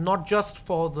practiced, not just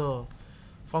for the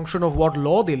function of what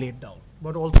law they laid down,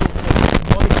 but also for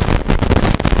symbolic.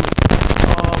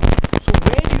 So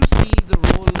where do you see the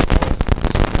role of the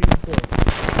Supreme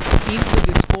in the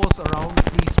discourse around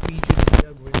free speech in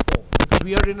India going forward? Because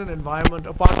we are in an environment,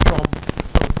 apart from,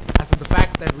 as in the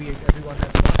fact that everyone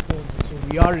has smartphones, so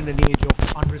we are in an age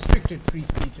of unrestricted free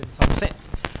speech in some sense,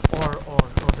 or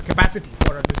the capacity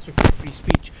for unrestricted free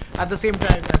speech. At the same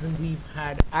time, as in we've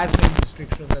had as many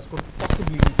restrictions as could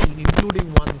possibly be seen,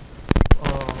 including ones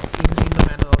in the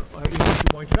manner in which you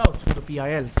pointed out through the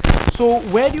PILs. So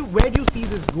where do you see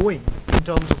this going in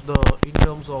terms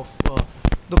of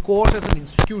the court as an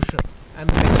institution and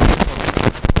the messaging of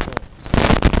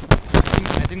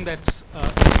I think that's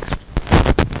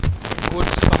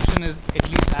court's function is at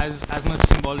least as much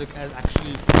symbolic as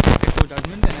actually a court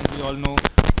judgment, and as we all know,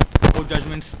 court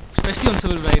judgments, especially on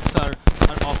civil rights, are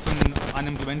often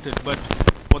unimplemented. But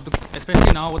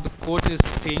especially now, what the court is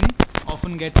saying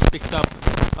often gets picked up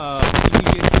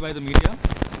immediately by the media,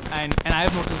 and I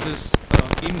have noticed this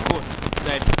in court,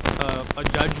 that a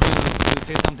judge will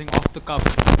say something off the cuff.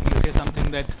 He'll say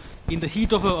something that in the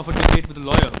heat of a debate with a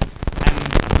lawyer, and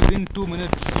within 2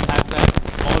 minutes you have that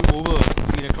all over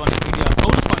the electronic media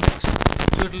out of context.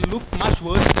 So it will look much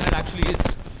worse than it actually is.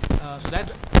 So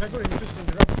that's. If I could just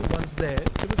interrupt you once there,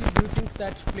 Timothy, do you think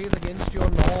that plays against your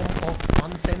norm of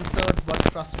uncensored but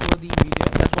trustworthy media?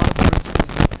 That's one of the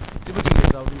principles that Timothy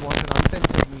lays out. We want an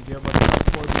uncensored media but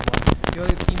trustworthy one. Here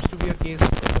it seems to be a case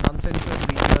of an uncensored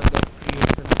media that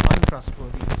creates an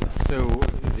untrustworthy media. So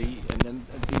these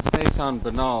may sound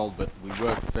banal, but we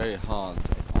worked very hard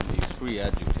on these three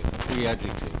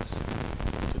adjectives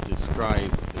to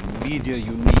describe the media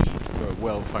you need for a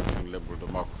well-functioning liberal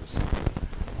democracy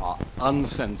are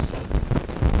uncensored,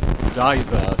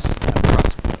 diverse, and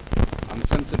trustworthy.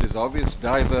 Uncensored is obvious.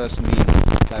 Diverse means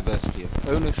diversity of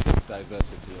ownership,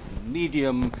 diversity of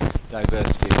medium,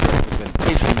 diversity of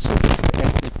representation, so different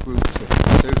ethnic groups,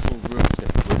 different social groups,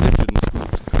 different religions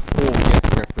groups, all get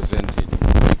represented in the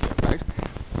media, right?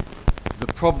 The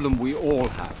problem we all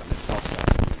have, and it's not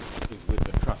just is with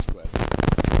the trustworthiness.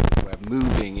 We're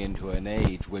moving into an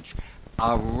age which,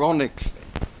 ironically,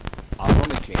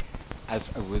 as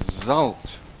a result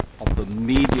of the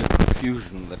media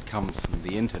confusion that comes from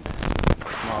the internet and the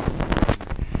smartphone,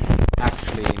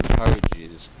 actually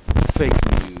encourages fake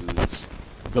news,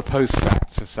 the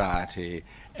post-fact society,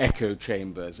 echo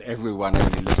chambers, everyone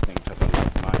only listening to the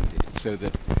like-minded, so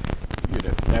that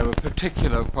there are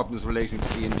particular problems relating to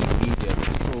the Indian media, but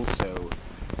it's also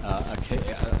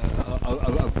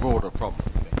a broader problem.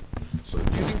 So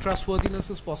do you think trustworthiness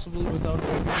is possible without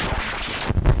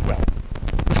regulation? Well,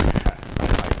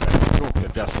 I talked to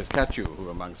Justice Kachu, who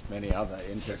amongst many other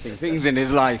interesting things in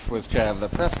his life was chair of the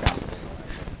press council.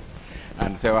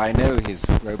 And so I know his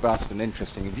robust and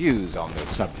interesting views on this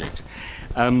subject.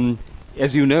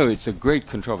 As you know, it's a great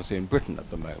controversy in Britain at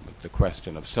the moment, the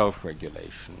question of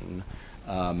self-regulation.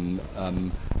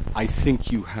 I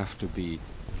think you have to be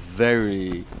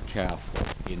very careful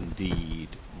indeed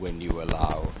when you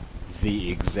allow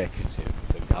the executive,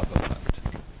 the government,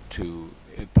 to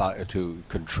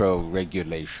control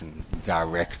regulation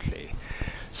directly,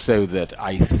 so that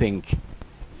I think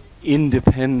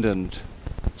independent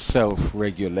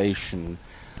self-regulation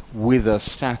with a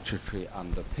statutory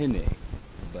underpinning,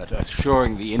 but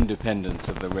assuring the independence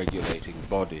of the regulating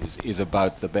bodies, is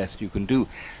about the best you can do.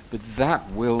 But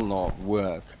that will not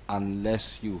work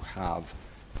unless you have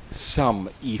some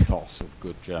ethos of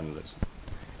good journalism.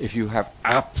 If you have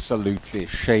absolutely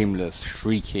shameless,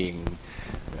 shrieking,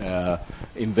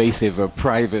 invasive of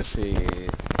privacy,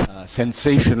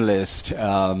 sensationalist,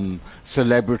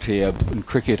 celebrity and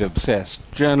cricket-obsessed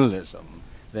journalism,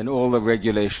 then all the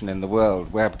regulation in the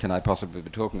world, where can I possibly be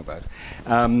talking about?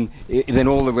 Then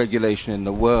all the regulation in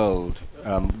the world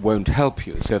won't help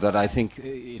you. So that I think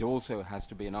it also has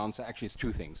to be an answer. Actually, it's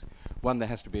two things. One, there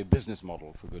has to be a business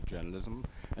model for good journalism,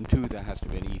 and two, there has to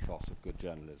be an ethos of good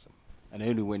journalism. And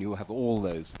only when you have all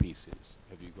those pieces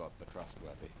have you got the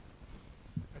trustworthy.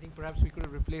 I think perhaps we could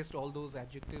have replaced all those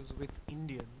adjectives with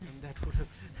Indian, and that would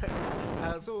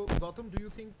have. So, Gautam, do you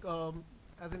think,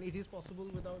 as in it is possible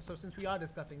without, so since we are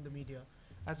discussing the media,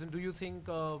 as in do you think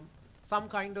some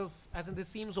kind of, as in this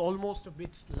seems almost a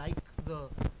bit like the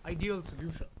ideal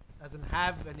solution, as in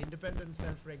have an independent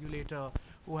self-regulator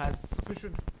who has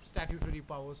sufficient statutory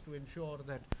powers to ensure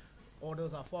that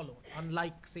orders are followed,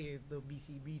 unlike, say, the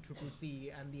BCB,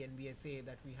 CCC, and the NBSA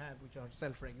that we have, which are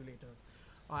self-regulators,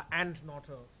 and not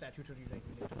a statutory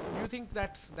regulator. So do you think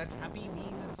that happy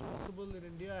mean is possible in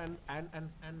India, and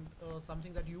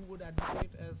something that you would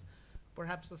advocate as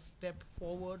perhaps a step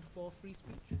forward for free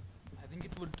speech? I think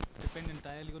it would depend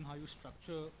entirely on how you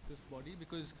structure this body,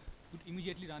 because you'd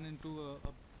immediately run into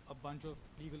a bunch of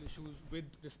legal issues with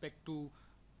respect to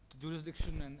the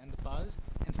jurisdiction and the powers,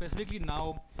 and specifically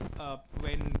now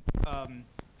when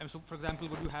And so, for example,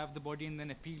 would you have the body and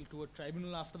then appeal to a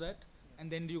tribunal after that? And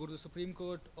then do you go to the Supreme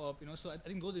Court? Or, so I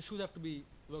think those issues have to be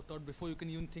worked out before you can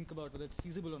even think about whether it's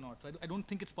feasible or not. So I don't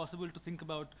think it's possible to think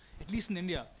about, at least in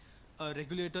India, a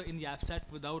regulator in the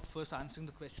abstract without first answering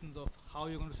the questions of how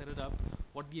you're going to set it up,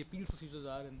 what the appeals procedures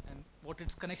are, and what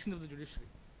its connection with the judiciary.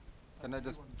 Can I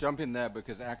just jump in there,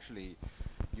 because actually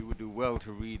you would do well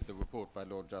to read the report by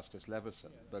Lord Justice Leveson,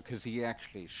 because he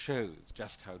actually shows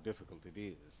just how difficult it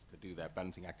is to do that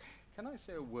balancing act. Can I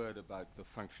say a word about the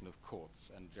function of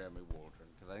courts and Jeremy Waldron,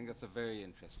 because I think that's a very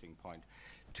interesting point.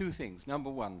 Two things.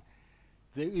 Number one,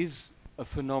 there is a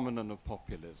phenomenon of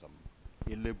populism,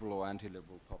 illiberal or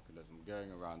anti-liberal populism,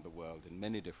 going around the world in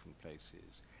many different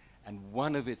places, and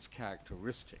one of its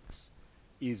characteristics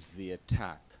is the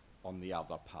attack on the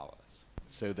other powers.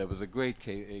 So there was a great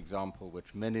example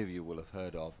which many of you will have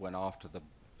heard of when, after the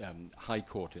High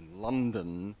Court in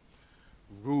London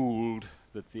ruled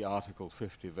that the Article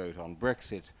 50 vote on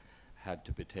Brexit had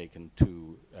to be taken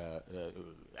to,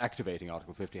 activating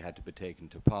Article 50 had to be taken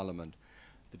to Parliament,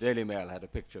 the Daily Mail had a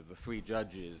picture of the three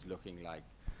judges looking like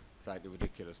slightly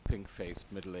ridiculous pink-faced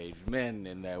middle-aged men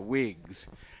in their wigs,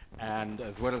 and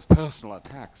as well as personal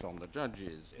attacks on the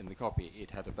judges in the copy,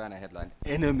 it had a banner headline,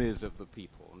 "Enemies of the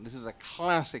People." And this is a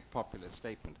classic populist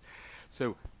statement.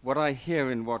 So what I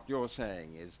hear in what you're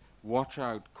saying is, watch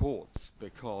out courts,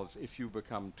 because if you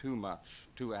become too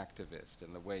activist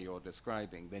in the way you're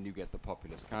describing, then you get the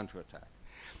populist counterattack.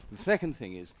 The second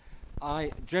thing is,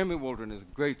 Jeremy Waldron is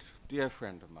a great, dear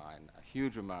friend of mine, a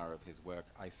huge admirer of his work.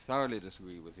 I thoroughly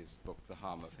disagree with his book, The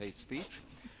Harm of Hate Speech,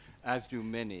 as do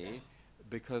many,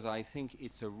 because I think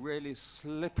it's a really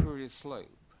slippery slope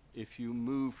if you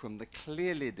move from the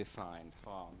clearly defined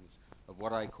harms of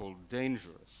what I call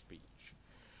dangerous speech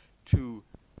to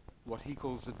what he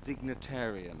calls the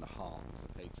dignitarian harms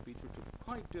of hate speech, which are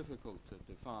quite difficult to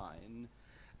define,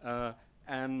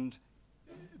 and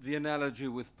the analogy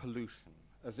with pollution,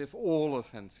 as if all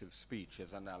offensive speech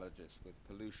is analogous with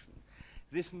pollution.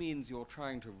 This means you're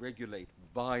trying to regulate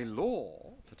by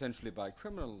law, potentially by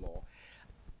criminal law,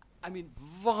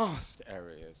 vast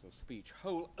areas of speech,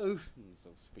 whole oceans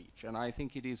of speech, and I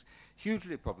think it is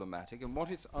hugely problematic, and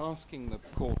what it's asking the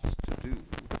courts to do,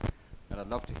 and I'd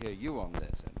love to hear you on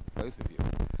this, and both of you,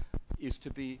 is to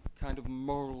be kind of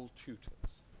moral tutors,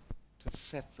 to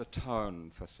set the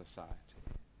tone for society,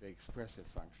 the expressive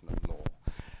function of law.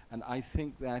 And I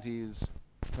think that is,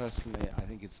 personally, I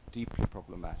think it's deeply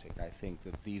problematic. I think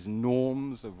that these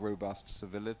norms of robust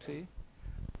civility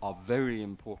are very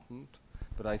important,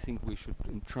 but I think we should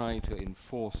try to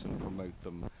enforce and promote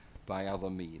them by other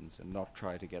means and not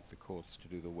try to get the courts to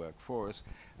do the work for us.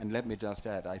 And let me just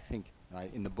add, I think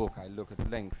in the book I look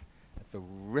at length at the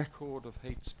record of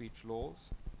hate speech laws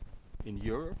in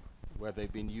Europe, where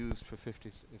they've been used for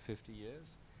 50 years.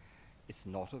 It's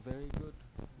not a very good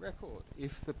record.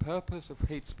 If the purpose of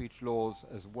hate speech laws,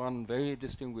 as one very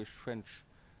distinguished French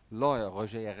lawyer,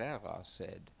 Roger Herrera,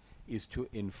 said, is to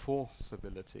enforce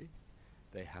civility,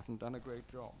 they haven't done a great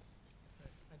job.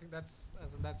 I think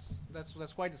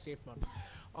that's quite a statement,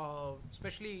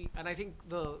 especially, and I think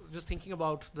just thinking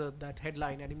about that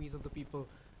headline, "Enemies of the People,"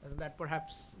 that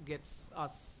perhaps gets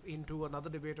us into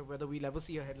another debate of whether we'll ever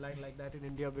see a headline like that in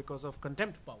India because of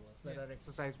contempt powers that are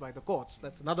exercised by the courts.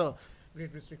 That's another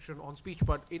great restriction on speech.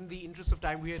 But in the interest of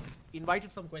time, we had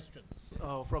invited some questions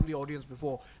from the audience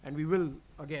before, and we will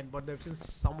again, but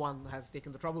since someone has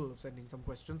taken the trouble of sending some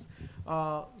questions,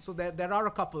 so there are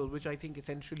a couple which I think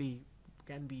essentially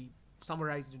can be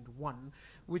summarized into one,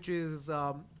 which is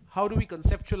how do we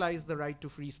conceptualize the right to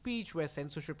free speech where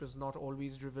censorship is not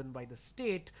always driven by the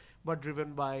state but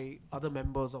driven by other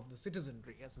members of the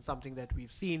citizenry, as in something that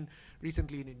we've seen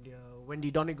recently in India,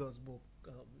 Wendy Doniger's book,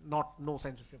 no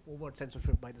censorship, overt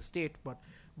censorship by the state,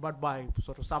 but by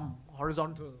sort of some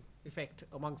horizontal effect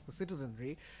amongst the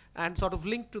citizenry. And sort of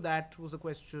linked to that was a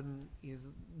question is,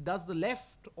 does the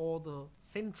left or the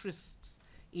centrists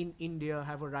in India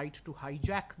have a right to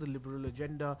hijack the liberal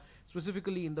agenda,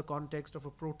 specifically in the context of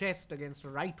a protest against a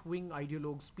right-wing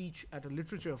ideologue speech at a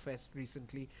literature fest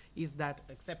recently? Is that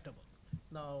acceptable?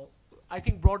 Now, I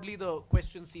think broadly the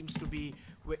question seems to be,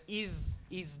 is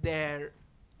there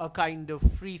a kind of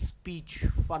free speech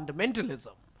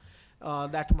fundamentalism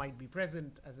that might be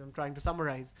present, as I'm trying to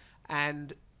summarize,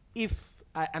 and if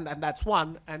and that's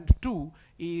one, and two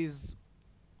is,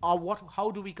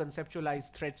 how do we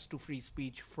conceptualize threats to free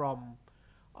speech from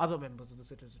other members of the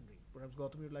citizenry? Perhaps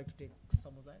Gautam, you'd like to take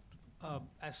some of that?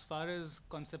 As far as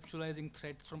conceptualizing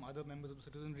threats from other members of the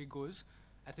citizenry goes,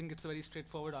 I think it's a very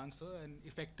straightforward answer: an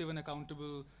effective and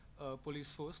accountable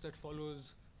police force that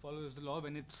follows the law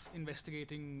when it's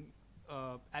investigating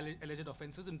alleged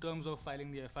offences in terms of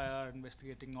filing the FIR,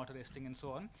 investigating, not arresting, and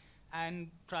so on, and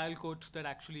trial courts that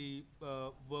actually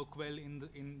work well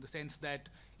in the sense that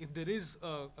if there is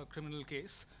a criminal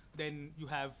case, then you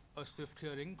have a swift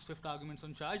hearing, swift arguments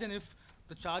on charge, and if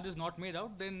the charge is not made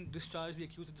out, then discharge the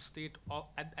accused of the state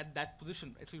at that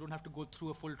position, right? So you don't have to go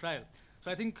through a full trial.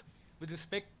 So I think with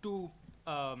respect to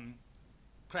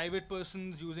private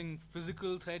persons using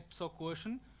physical threats or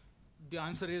coercion, the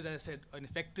answer is, as I said, an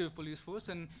effective police force.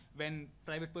 And when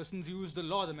private persons use the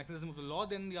law, the mechanism of the law,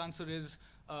 then the answer is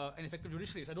an effective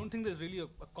judiciary. So I don't think there's really a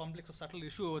complex or subtle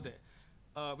issue over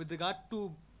there. With regard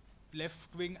to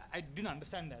left wing, I didn't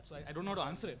understand that, so I don't know how to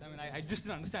answer it. I mean, I just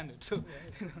didn't understand it. So,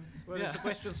 well, yeah. it's a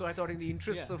question. So I thought, in the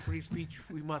interests Yeah. of free speech,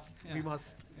 we must Yeah.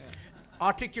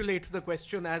 articulate the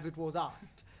question as it was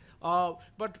asked.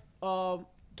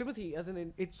 Timothy, as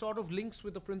in, it sort of links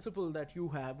with the principle that you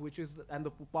have, which is, and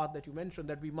the part that you mentioned,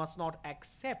 that we must not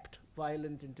accept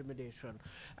violent intimidation.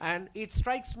 And it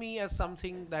strikes me as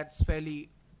something that's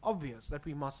fairly obvious, that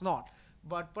we must not.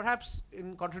 But perhaps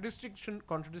in contradistinction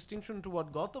to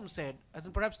what Gautam said, as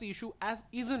in perhaps the issue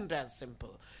isn't as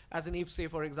simple. As in, if, say,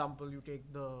 for example, you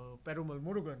take the Perumal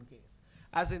Murugan case,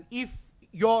 as in, if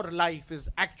your life is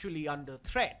actually under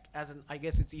threat, as in, I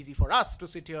guess it's easy for us to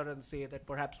sit here and say that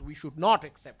perhaps we should not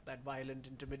accept that violent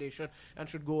intimidation and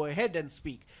should go ahead and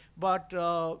speak. But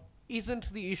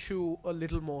isn't the issue a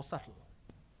little more subtle?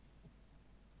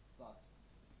 But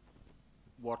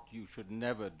what you should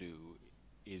never do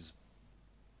is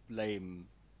blame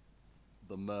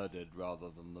the murdered rather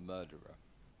than the murderer.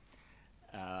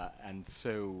 And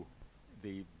so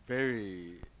the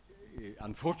very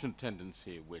unfortunate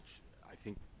tendency, which I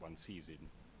think one sees in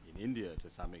India to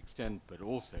some extent, but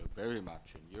also very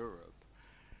much in Europe,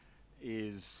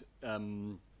 is that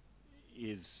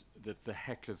the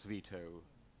heckler's veto,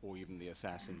 or even the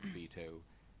assassin's veto,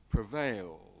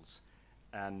 prevails,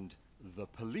 and the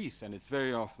police, and it's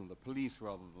very often the police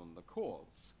rather than the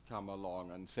courts, come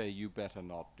along and say, you better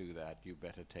not do that, you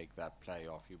better take that play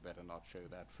off, you better not show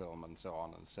that film, and so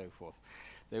on and so forth.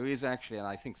 There is actually, and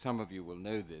I think some of you will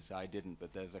know this, I didn't,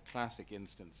 but there's a classic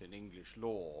instance in English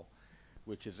law,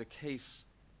 which is a case,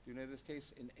 do you know this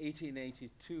case? In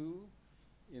 1882,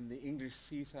 in the English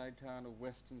seaside town of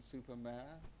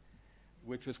Weston-super-Mare,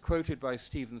 which was quoted by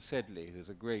Stephen Sedley, who's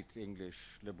a great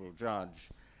English liberal judge,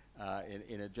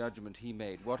 in a judgment he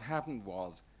made. What happened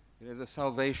was, the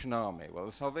Salvation Army. Well,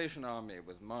 the Salvation Army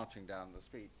was marching down the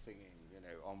street singing,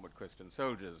 Onward Christian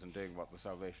Soldiers, and doing what the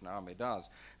Salvation Army does.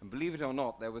 And believe it or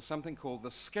not, there was something called the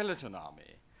Skeleton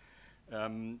Army,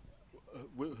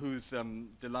 whose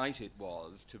delight it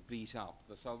was to beat up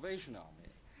the Salvation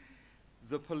Army.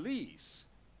 The police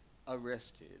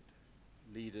arrested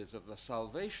leaders of the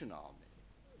Salvation Army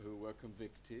who were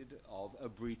convicted of a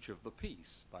breach of the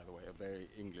peace, by the way, a very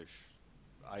English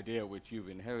idea which you've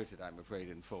inherited, I'm afraid,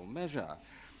 in full measure.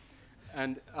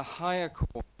 And a higher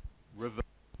court reversed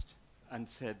and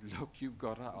said, look, you've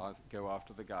got to go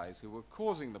after the guys who were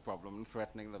causing the problem and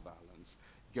threatening the violence.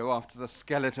 Go after the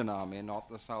Skeleton Army,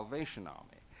 not the Salvation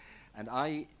Army. And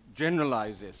I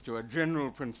generalize this to a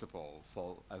general principle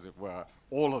for, as it were,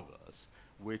 all of us,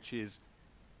 which is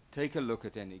take a look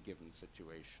at any given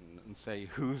situation and say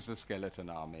who's the Skeleton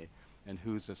Army and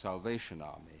who's the Salvation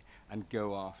Army, and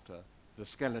go after the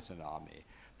Skeleton Army.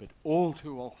 But all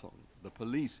too often, the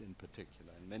police in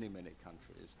particular, in many, many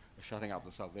countries, are shutting out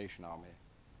the Salvation Army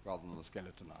rather than the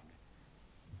Skeleton Army.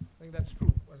 I think that's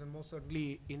true. As in, most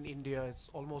certainly in India, it's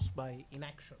almost by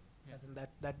inaction. Yeah. As in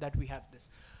that we have this.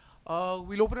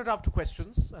 We'll open it up to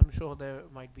questions. I'm sure there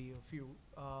might be a few.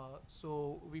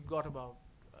 So we've got about,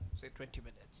 say, 20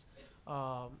 minutes.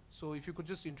 So if you could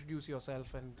just introduce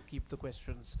yourself and keep the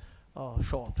questions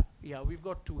short. Yeah, we've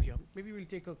got two here. Maybe we'll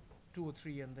take 2 or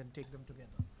 3 and then take them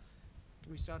together.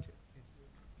 Can we start here? Yes.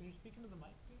 Can you speak into the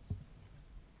mic, please?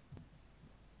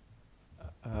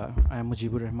 I am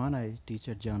Mujibur Rahman. I teach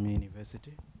at Jamia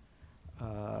University.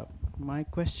 My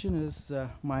question is,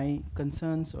 my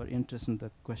concerns or interest in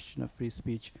the question of free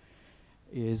speech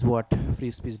is what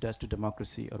free speech does to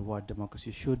democracy, or what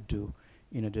democracy should do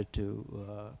in order to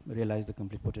realize the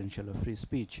complete potential of free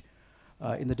speech.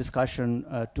 In the discussion,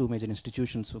 2 major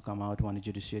institutions who come out, one is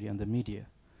judiciary and the media.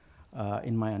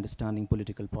 In my understanding,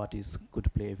 political parties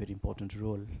could play a very important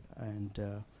role, and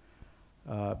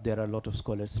there are a lot of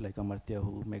scholars like Amartya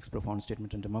who makes profound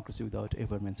statement on democracy without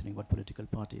ever mentioning what political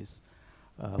parties,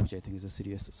 which I think is a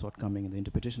serious shortcoming in the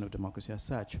interpretation of democracy as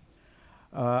such.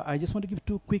 I just want to give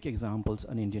 2 quick examples,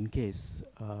 an Indian case.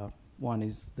 One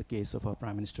is the case of our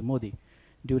Prime Minister Modi.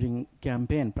 During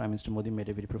campaign, Prime Minister Modi made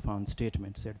a very profound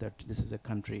statement, said that this is a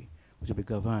country which will be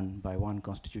governed by one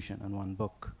constitution and one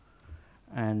book.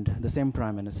 And the same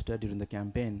Prime Minister during the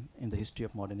campaign in the history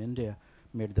of modern India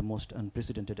made the most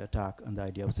unprecedented attack on the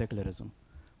idea of secularism,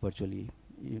 virtually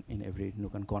in every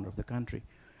nook and corner of the country.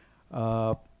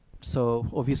 So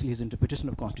obviously his interpretation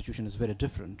of constitution is very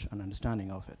different, an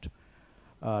understanding of it.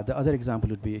 The other example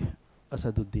would be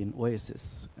Asaduddin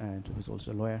Oasis, and who's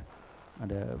also a lawyer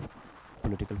and a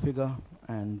political figure,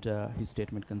 and his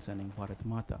statement concerning Bharat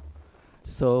Mata.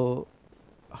 So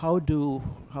how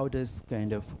does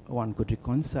kind of one could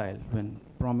reconcile when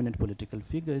prominent political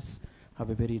figures have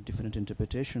a very different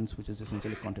interpretations, which is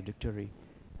essentially contradictory,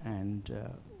 and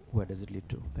where does it lead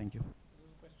to? Thank you.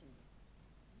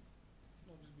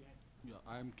 Yeah,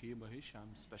 I am K. Mahesh.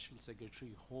 I'm Special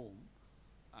Secretary Home,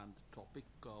 and the topic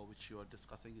which you are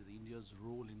discussing is India's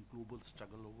role in global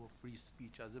struggle over free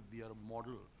speech, as if we are a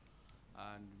model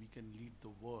and we can lead the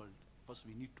world. First,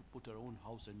 we need to put our own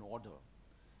house in order.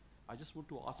 I just want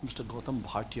to ask Mr. Gautam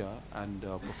Bhatia, and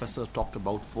Professor talked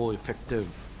about four effective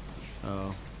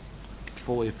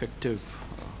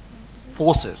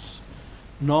forces.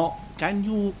 Now, can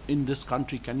you, in this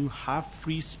country, can you have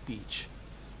free speech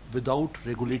without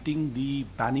regulating the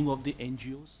banning of the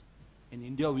NGOs? In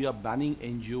India, we are banning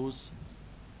NGOs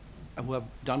who have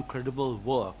done credible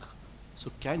work.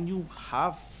 So can you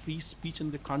have free speech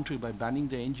in the country by banning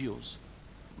the NGOs,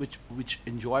 which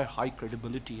enjoy high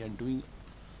credibility and doing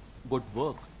good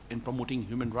work in promoting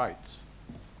human rights?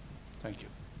 Thank you.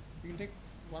 We can take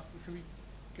what should we?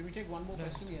 Can we take one more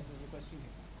question? Yes, there's a question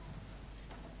here.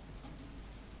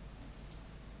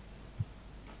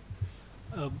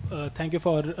 Thank you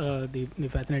for the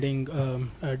fascinating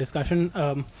discussion.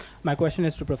 My question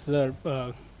is to Professor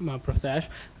Ash.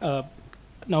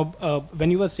 Now, when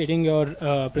you were stating your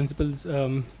principles,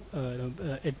 in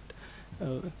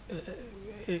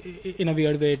a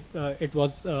weird way, it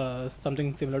was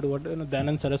something similar to what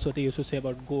Dayanand Saraswati used to say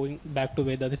about going back to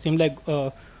Vedas. It seemed like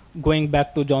going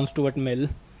back to John Stuart Mill,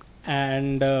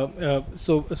 and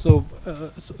so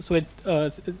it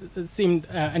seemed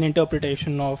an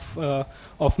interpretation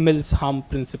of Mill's harm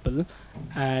principle,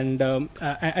 and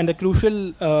the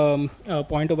crucial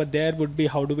point over there would be,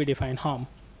 how do we define harm?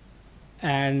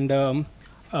 And there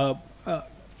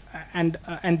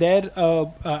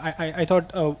I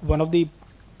thought one of the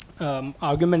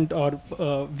argument or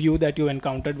view that you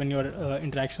encountered when your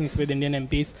interactions with Indian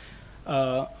MPs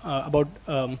about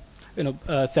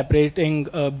separating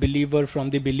a believer from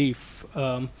the belief,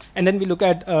 and then we look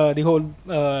at the whole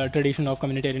tradition of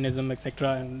communitarianism,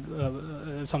 etc.,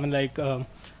 and someone like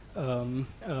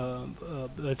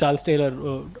Charles Taylor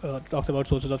talks about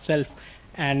sources of self,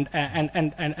 and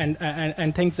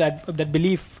thinks that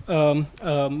belief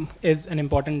is an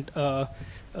important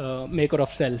maker of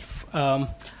self.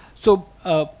 So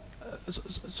how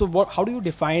do you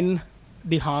define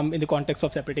the harm in the context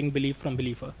of separating belief from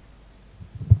believer?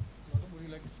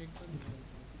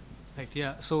 Right.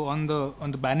 Yeah. So on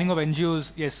the banning of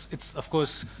NGOs, yes, it's of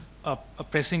course a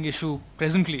pressing issue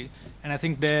presently, and I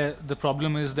think the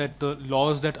problem is that the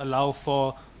laws that allow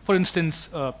for instance,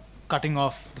 cutting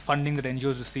off the funding that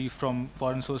NGOs receive from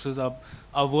foreign sources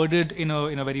are worded in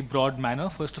a very broad manner,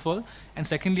 first of all, and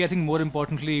secondly, I think more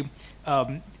importantly,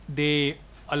 they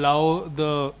allow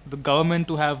the government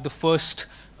to have the first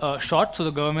shot, so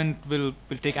the government will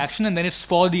take action, and then it's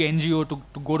for the NGO to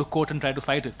go to court and try to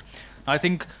fight it. Now, I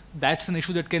think that's an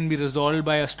issue that can be resolved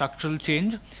by a structural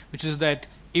change, which is that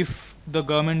if the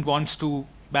government wants to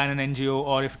ban an NGO,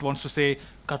 or if it wants to say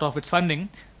cut off its funding,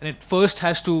 then it first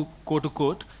has to go to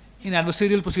court in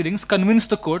adversarial proceedings, convince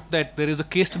the court that there is a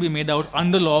case to be made out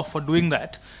under law for doing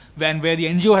that, where the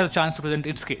NGO has a chance to present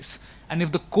its case. And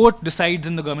if the court decides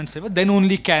in the government's favor, then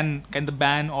only can the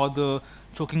ban or the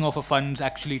choking off of funds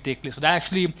actually take place. So that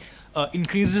actually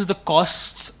increases the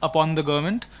costs upon the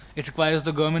government. It requires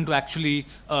the government to actually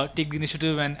take the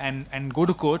initiative and go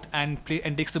to court and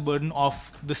takes the burden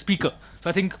off the speaker. So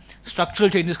I think structural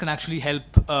changes can actually help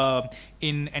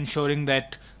in ensuring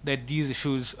that these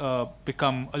issues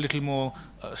become a little more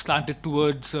slanted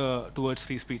towards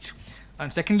free speech.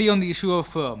 And secondly, on the issue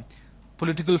of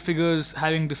political figures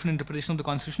having different interpretation of the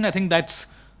Constitution, I think that's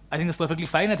perfectly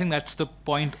fine. I think that's the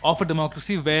point of a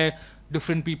democracy, where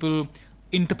different people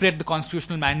interpret the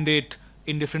constitutional mandate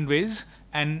in different ways.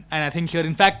 And I think here,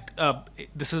 in fact,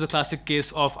 this is a classic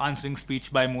case of answering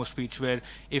speech by more speech, where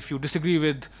if you disagree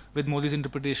with Modi's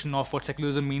interpretation of what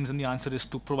secularism means, then the answer is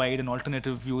to provide an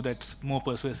alternative view that's more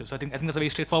persuasive. So I think that's a very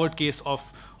straightforward case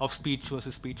of speech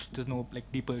versus speech. There's no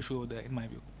deeper issue over there, in my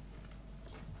view.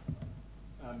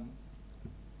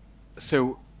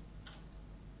 So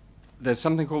there's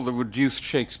something called the Reduced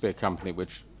Shakespeare Company,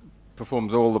 which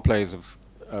performs all the plays of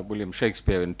William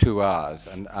Shakespeare in 2 hours,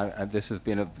 and this has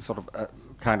been a sort of a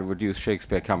kind of reduced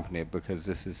Shakespeare company because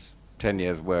this is 10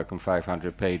 years' work and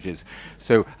 500 pages.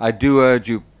 So I do urge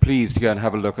you, please, to go and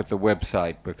have a look at the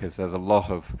website, because there's a lot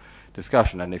of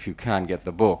discussion, and if you can, get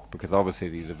the book, because obviously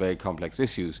these are very complex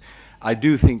issues. I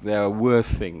do think there are worse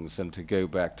things than to go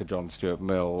back to John Stuart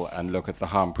Mill and look at the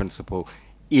harm principle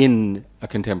in a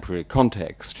contemporary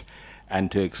context,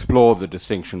 and to explore the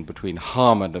distinction between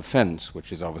harm and offense,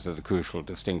 which is obviously the crucial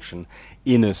distinction,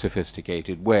 in a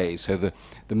sophisticated way. So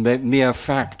the mere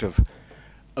fact of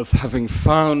having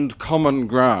found common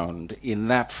ground in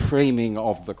that framing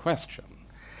of the question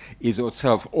is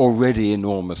itself already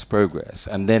enormous progress.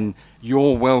 And then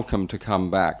you're welcome to come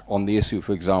back on the issue,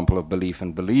 for example, of belief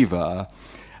and believer,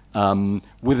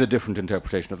 with a different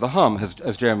interpretation of the harm,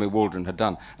 as Jeremy Waldron had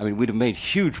done. I mean, we'd have made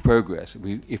huge progress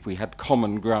if we had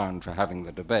common ground for having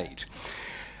the debate.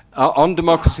 On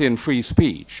democracy and free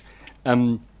speech,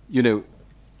 you know,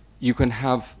 you can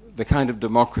have the kind of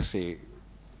democracy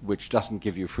which doesn't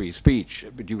give you free speech,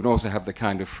 but you can also have the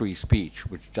kind of free speech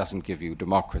which doesn't give you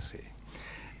democracy.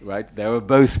 Right? There are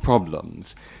both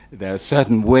problems. There are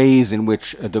certain ways in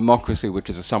which a democracy, which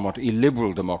is a somewhat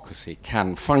illiberal democracy,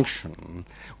 can function,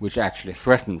 which actually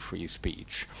threaten free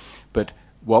speech. But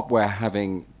what we're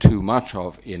having too much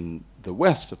of in the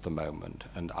West at the moment,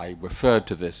 and I referred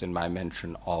to this in my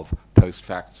mention of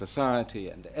post-fact society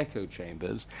and echo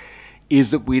chambers,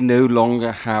 is that we no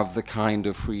longer have the kind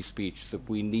of free speech that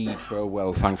we need for a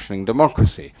well-functioning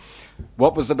democracy.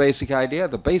 What was the basic idea?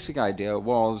 The basic idea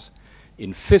was,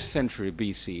 in 5th century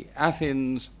BC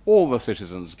Athens, all the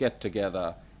citizens get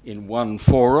together in one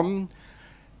forum,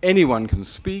 anyone can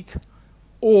speak,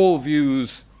 all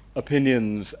views,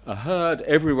 opinions are heard,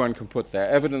 everyone can put their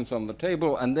evidence on the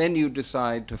table, and then you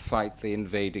decide to fight the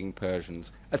invading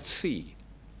Persians at sea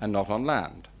and not on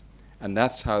land. And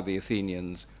that's how the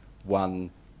Athenians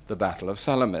won the Battle of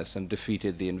Salamis and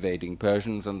defeated the invading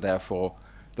Persians, and therefore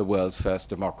the world's first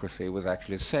democracy was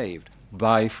actually saved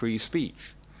by free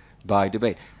speech, by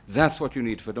debate. That's what you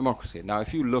need for democracy. Now,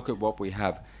 if you look at what we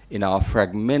have in our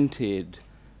fragmented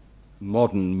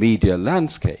modern media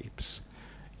landscapes,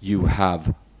 you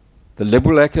have the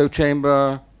liberal echo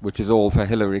chamber, which is all for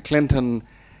Hillary Clinton,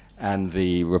 and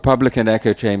the Republican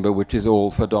echo chamber, which is all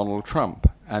for Donald Trump.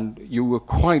 And you were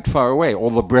quite far away,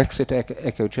 or the Brexit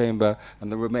echo chamber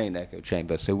and the Remain echo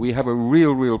chamber. So we have a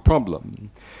real problem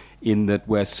in that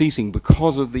we're ceasing,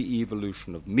 because of the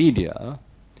evolution of media,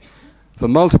 for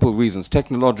multiple reasons,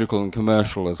 technological and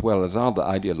commercial as well as other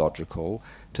ideological,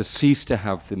 to cease to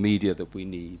have the media that we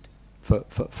need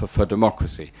for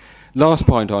democracy. Last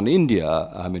point on India,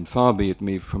 I mean, far be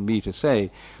it from me to say,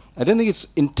 I don't think it's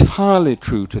entirely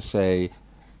true to say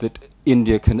that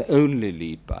India can only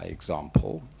lead by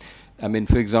example. I mean,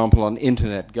 for example, on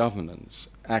internet governance,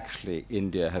 actually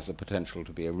India has the potential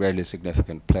to be a really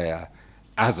significant player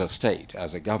as a state,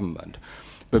 as a government.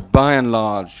 But by and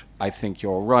large, I think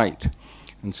you're right.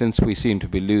 And since we seem to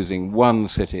be losing one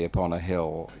city upon a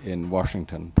hill in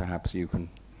Washington, perhaps you can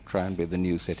try and be the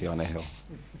new city on a hill.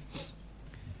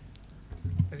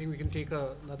 I think we can take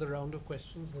another round of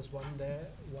questions. There's one there,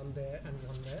 and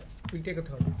one there. We'll take a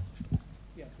third.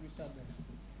 Yeah, can we start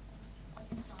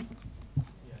there?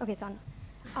 Okay, Son.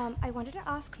 I wanted to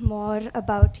ask more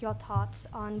about your thoughts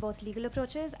on both legal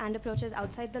approaches and approaches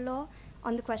outside the law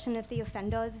on the question of the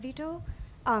offender's veto,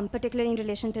 particularly in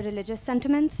relation to religious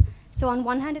sentiments. So on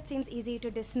one hand, it seems easy to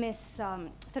dismiss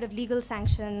sort of legal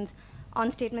sanctions on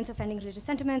statements offending religious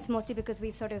sentiments, mostly because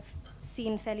we've sort of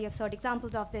seen fairly absurd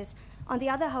examples of this. On the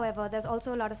other, however, there's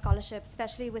also a lot of scholarship,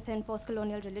 especially within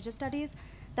post-colonial religious studies,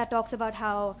 that talks about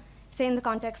how, say in the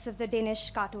context of the Danish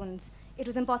cartoons, it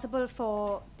was impossible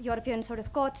for European sort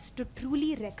of courts to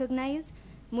truly recognize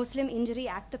Muslim injury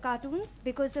at the cartoons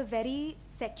because the very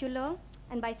secular,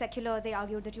 and by secular they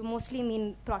argued that you mostly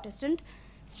mean Protestant,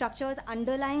 structures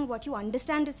underlying what you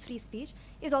understand as free speech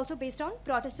is also based on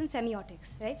Protestant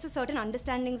semiotics, right? So certain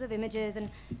understandings of images and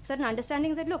certain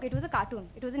understandings that, look, it was a cartoon,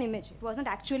 it was an image, it wasn't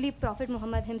actually Prophet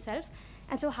Muhammad himself.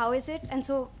 And so how is it, and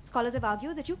so scholars have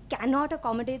argued that you cannot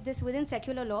accommodate this within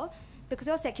secular law because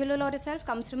your secular law itself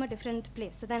comes from a different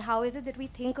place. So then how is it that we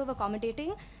think of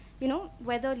accommodating, you know,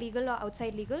 whether legal or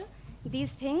outside legal,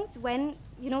 these things when,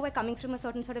 you know, we're coming from a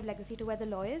certain sort of legacy to where the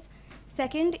law is.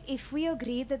 Second, if we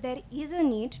agree that there is a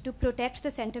need to protect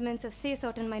the sentiments of, say,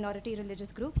 certain minority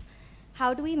religious groups,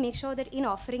 how do we make sure that in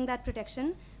offering that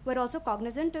protection, we're also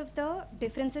cognizant of the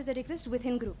differences that exist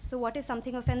within groups? So what if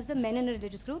something offends the men in a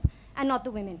religious group and not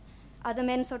the women? Are the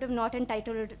men sort of not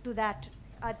entitled to that,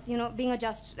 you know, being a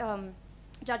just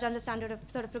judge under standard of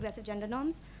sort of progressive gender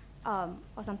norms,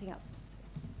 or something else?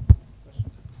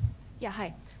 Yeah,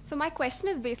 hi. So my question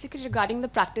is basically regarding the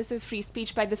practice of free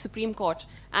speech by the Supreme Court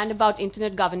and about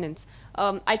internet governance.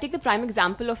 I take the prime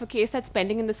example of a case that's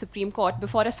pending in the Supreme Court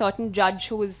before a certain judge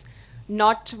who is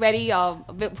not very,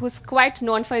 who's quite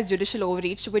known for his judicial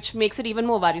overreach, which makes it even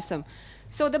more worrisome.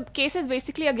 So the case is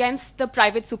basically against the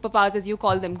private superpowers, as you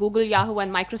call them, Google, Yahoo,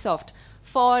 and Microsoft,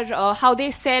 for how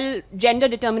they sell gender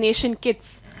determination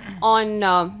kits on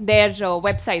their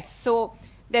websites. So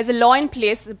there's a law in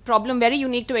place, a problem very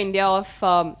unique to India of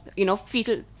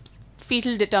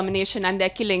fetal determination, and they're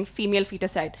killing female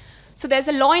feticide. So there's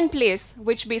a law in place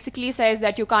which basically says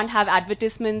that you can't have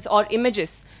advertisements or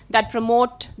images that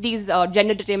promote these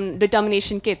gender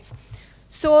determination kits.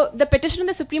 So the petition in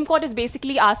the Supreme Court is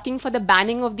basically asking for the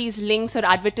banning of these links or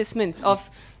advertisements of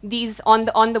these on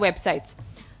the websites.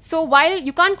 So while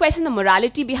you can't question the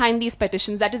morality behind these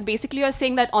petitions, that is basically you're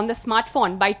saying that on the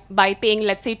smartphone, by paying,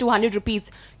 let's say, 200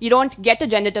 rupees, you don't get a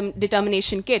gender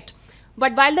determination kit.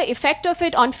 But while the effect of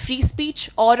it on free speech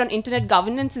or on internet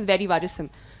governance is very worrisome.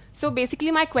 So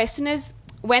basically my question is,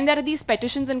 when there are these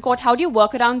petitions in court, how do you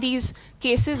work around these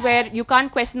cases where you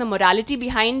can't question the morality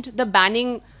behind the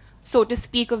banning, so to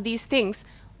speak, of these things,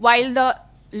 while the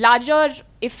larger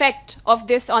effect of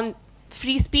this on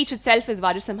free speech itself is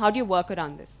worrisome? How do you work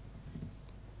around this?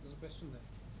 There's a question there.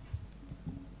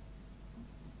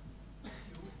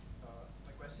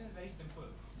 My question is very simple.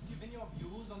 Given your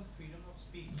views on freedom of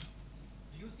speech,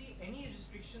 do you see any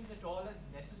restrictions at all as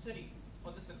necessary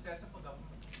for the success of a government?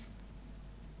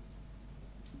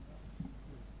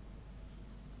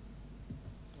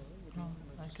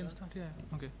 I can start, yeah.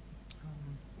 Okay.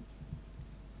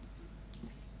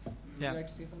 Would you like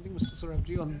to say something, Mr.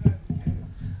 Sarabji?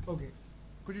 Okay.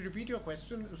 Could you repeat your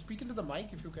question? Speak into the mic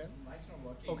if you can. Mic's not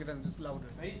working. Okay, then just louder.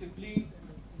 Very simply,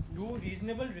 do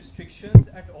reasonable restrictions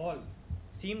at all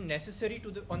seem necessary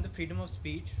on the freedom of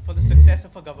speech for the success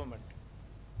of a government?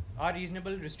 Are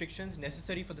reasonable restrictions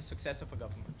necessary for the success of a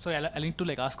government? Sorry, I need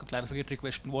to ask a clarificatory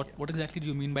question. What exactly do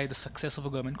you mean by the success of a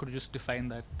government? Could you just define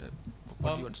that?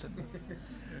 What do you understand?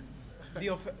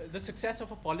 The success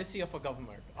of a policy of a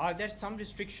government. Are there some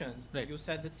restrictions? Right. You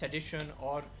said that sedition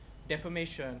or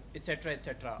defamation, etc.,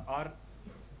 are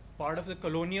part of the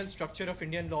colonial structure of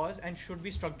Indian laws and should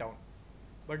be struck down.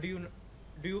 But do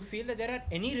you feel that there are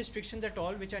any restrictions at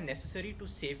all which are necessary to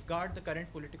safeguard the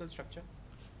current political structure?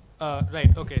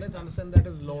 Right, okay. Let's understand that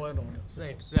as law and order.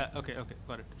 Right, yeah, okay,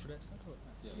 got it. Should I start?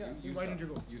 Yeah, why don't you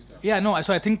go? Yeah, no,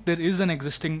 so I think there is an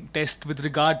existing test with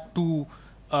regard to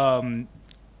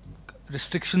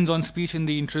restrictions on speech in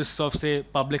the interests of, say,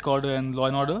 public order and law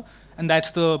and order, and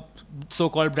that's the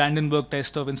so-called Brandenburg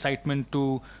test of incitement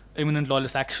to imminent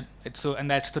lawless action. Right? So, and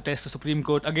that's the test the Supreme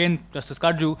Court, again, Justice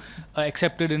Karju,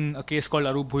 accepted in a case called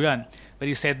Arup Bhuyan, where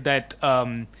he said that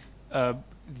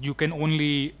you can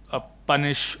only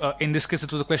punish, in this case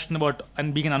it was a question about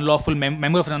being an unlawful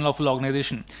member of an unlawful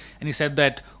organization, and he said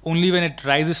that only when it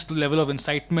rises to the level of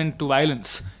incitement to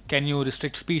violence can you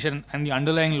restrict speech, and the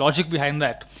underlying logic behind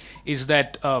that is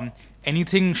that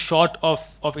anything short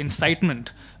of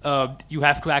incitement, you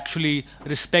have to actually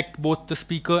respect both the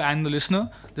speaker and the listener.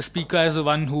 The speaker as the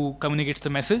one who communicates the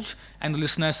message, and the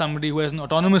listener as somebody who, as an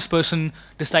autonomous person,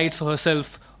 decides for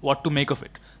herself what to make of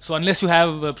it. So unless you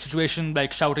have a situation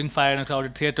like shouting fire in a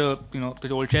crowded theatre, the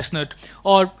old chestnut,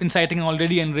 or inciting an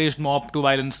already enraged mob to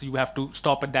violence, you have to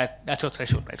stop at that. That's your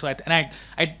threshold, right? So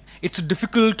it's a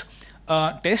difficult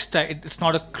test. It's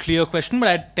not a clear question, but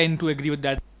I tend to agree with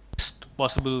that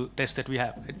possible test that we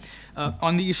have. Right?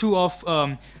 On the issue of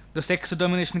the sex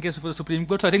determination case before the Supreme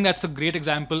Court, so I think that's a great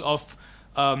example of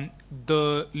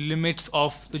the limits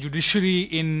of the judiciary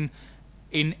in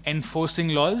enforcing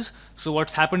laws. So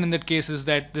what's happened in that case is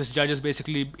that this judge has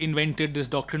basically invented this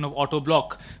doctrine of auto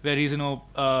block, where he's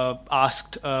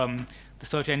asked the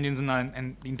search engines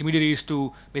and the intermediaries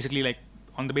to basically,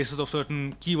 on the basis of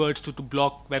certain keywords, to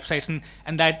block websites,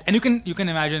 and you can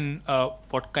imagine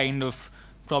what kind of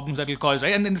problems that will cause,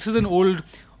 right? And then this is an old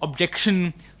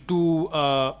objection to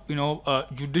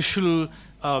judicial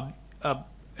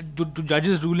to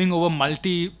judges ruling over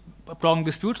multi-pronged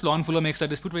disputes. Lon Fuller makes that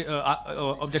dispute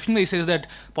objection, where he says that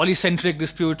polycentric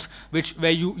disputes,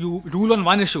 where you rule on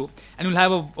one issue and you'll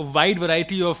have a wide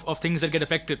variety of things that get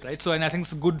affected, right? So, and I think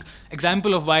it's a good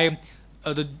example of why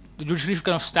the judiciary should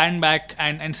kind of stand back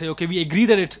and say, okay, we agree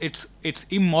that it's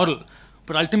immoral,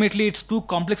 but ultimately it's too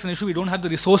complex an issue. We don't have the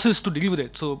resources to deal with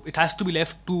it, so it has to be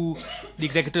left to the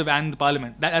executive and the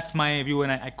parliament. That's my view,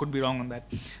 and I could be wrong on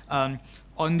that.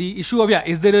 On the issue of,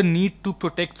 is there a need to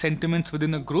protect sentiments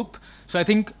within a group? So I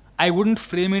think I wouldn't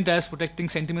frame it as protecting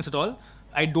sentiments at all.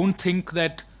 I don't think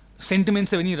that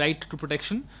sentiments have any right to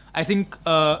protection. I think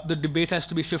the debate has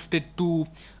to be shifted to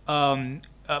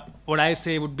what I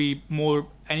say would be more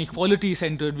an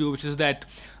equality-centered view, which is that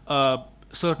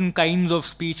certain kinds of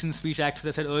speech and speech acts, as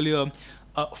I said earlier,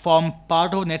 form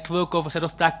part of a network of a set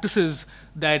of practices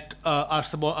that are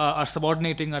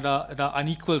subordinating at are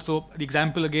unequal. So the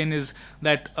example again is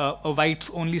that a whites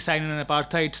only sign in an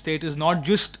apartheid state is not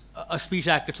just a speech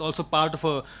act; it's also part of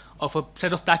a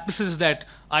set of practices that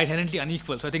are inherently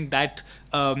unequal. So I think that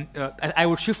I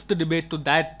would shift the debate to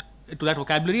that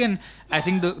vocabulary, and I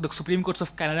think the Supreme Courts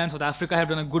of Canada and South Africa have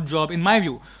done a good job, in my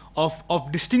view,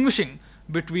 of distinguishing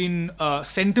between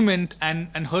sentiment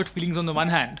and hurt feelings on the one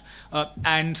hand,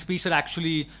 and speech that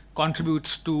actually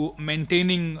contributes to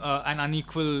maintaining an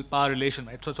unequal power relation.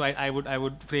 Right. So I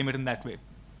would frame it in that way.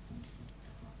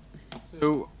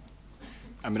 So,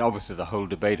 I mean, obviously the whole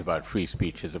debate about free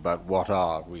speech is about what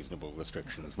are reasonable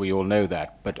restrictions. We all know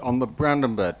that. But on the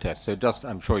Brandenburg test, so just,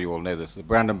 I'm sure you all know this, the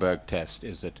Brandenburg test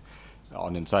is that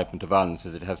on incitement to violence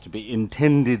is it has to be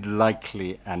intended,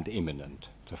 likely, and imminent.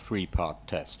 It's a three-part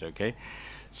test, okay?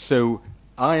 So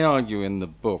I argue in the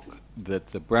book that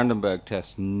the Brandenburg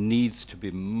test needs to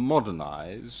be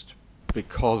modernized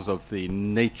because of the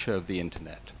nature of the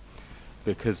internet.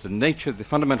 Because the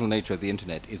fundamental nature of the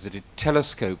internet is that it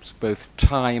telescopes both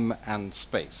time and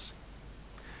space.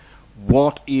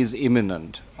 What is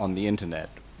imminent on the internet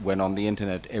when on the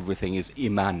internet everything is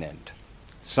immanent?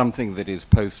 Something that is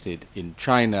posted in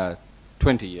China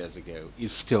 20 years ago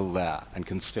is still there and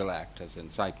can still act as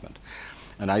incitement.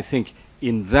 And I think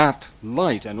in that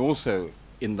light, and also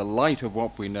in the light of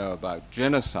what we know about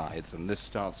genocides, and this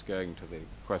starts going to the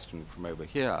question from over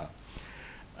here,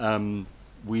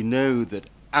 we know that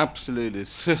absolutely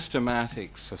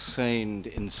systematic, sustained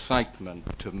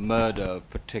incitement to murder of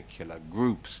particular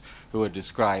groups who are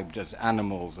described as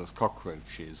animals, as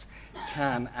cockroaches,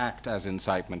 can act as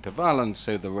incitement to violence.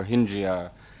 So the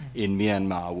Rohingya in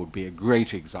Myanmar would be a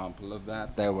great example of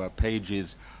that. There were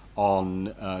pages on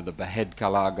the Behead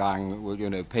Kalagang, you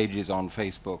know, pages on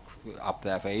Facebook up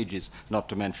there for ages, not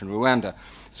to mention Rwanda.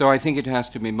 So I think it has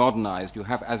to be modernized. You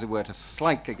have, as it were, to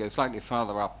go slightly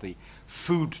farther up the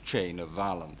food chain of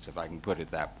violence, if I can put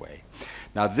it that way.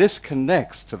 Now, this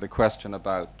connects to the question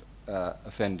about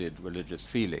offended religious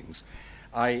feelings.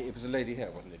 It was a lady here,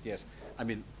 wasn't it? Yes. I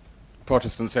mean,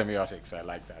 Protestant semiotics, I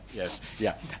like that. Yes.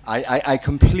 Yeah. I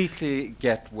completely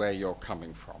get where you're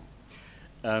coming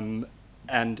from.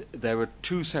 And there are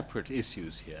two separate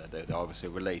issues here that are obviously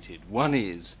related. One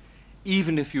is,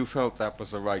 even if you felt that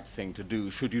was the right thing to do,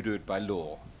 should you do it by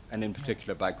law, and in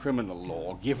particular by criminal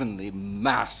law, given the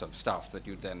mass of stuff that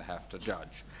you then have to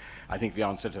judge? I think the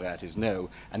answer to that is no,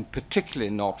 and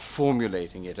particularly not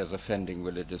formulating it as offending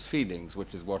religious feelings,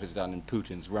 which is what is done in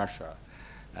Putin's Russia.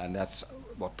 And that's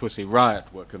what Pussy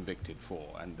Riot were convicted for,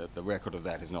 and that the record of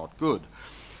that is not good.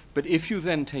 But if you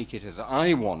then take it, as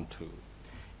I want to,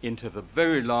 into the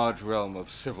very large realm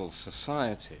of civil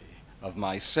society, of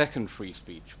my second free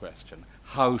speech question,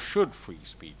 how should free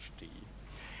speech be?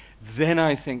 Then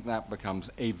I think that becomes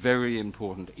a very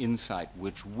important insight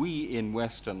which we in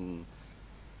Western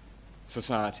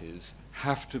societies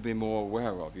have to be more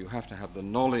aware of. You have to have the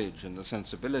knowledge and the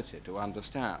sensibility to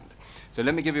understand. So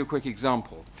let me give you a quick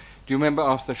example. Do you remember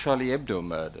after the Charlie Hebdo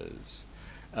murders,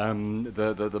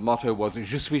 the motto was,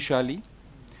 Je suis Charlie?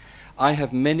 I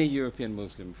have many European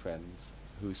Muslim friends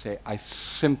who say, I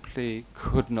simply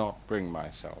could not bring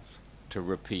myself to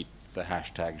repeat the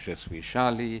hashtag Je suis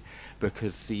Charlie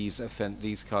because these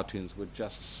cartoons were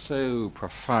just so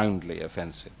profoundly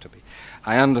offensive to me.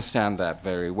 I understand that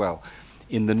very well.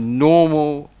 In the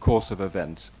normal course of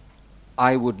events,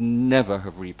 I would never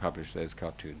have republished those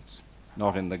cartoons.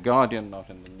 Not in The Guardian, not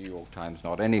in the New York Times,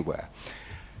 not anywhere.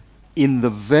 In the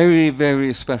very,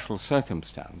 very special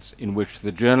circumstance in which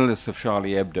the journalists of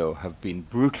Charlie Hebdo have been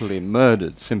brutally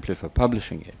murdered simply for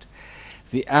publishing it,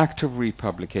 the act of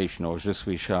republication, or Je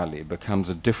suis Charlie, becomes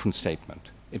a different statement.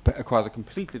 It acquires a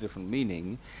completely different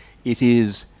meaning. It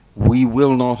is, we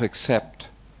will not accept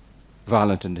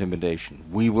violent intimidation.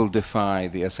 We will defy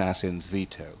the assassin's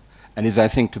veto, and is, I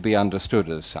think, to be understood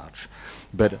as such.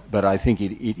 But I think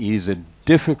it is a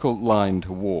difficult line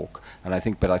to walk, and I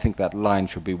think that line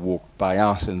should be walked by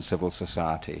us in civil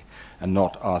society, and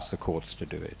not ask the courts to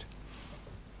do it.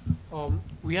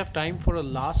 We have time for a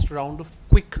last round of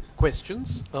quick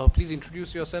questions. Please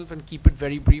introduce yourself and keep it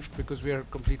very brief because we are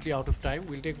completely out of time.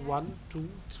 We'll take 1, 2,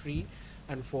 3,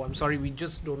 and 4. I'm sorry, we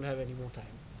just don't have any more time.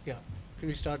 Yeah, can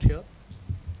we start here?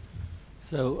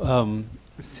 So,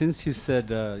 since you said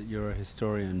you're a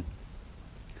historian,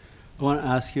 I want to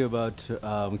ask you about,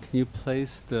 can you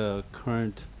place the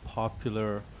current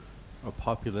popular or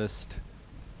populist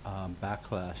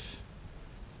backlash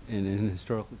in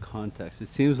historical context. It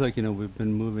seems like, you know, we've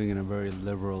been moving in a very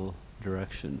liberal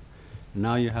direction.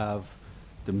 Now you have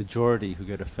the majority who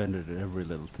get offended at every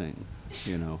little thing,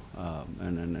 you know,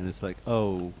 and it's like,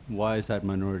 oh, why is that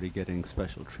minority getting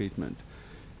special treatment?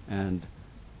 And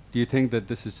do you think that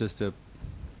this is just a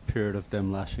period of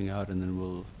them lashing out and then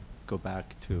we'll go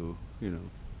back to, you know,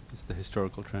 is the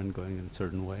historical trend going in a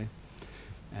certain way?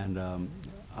 And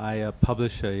I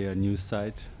publish a news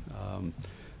site.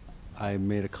 I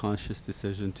made a conscious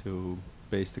decision to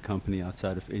base the company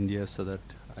outside of India so that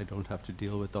I don't have to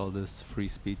deal with all this free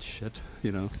speech shit,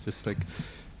 you know, just like,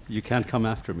 you can't come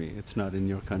after me, it's not in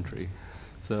your country.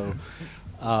 So,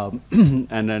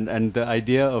 and the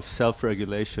idea of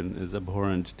self-regulation is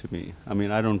abhorrent to me. I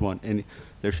mean, I don't want any,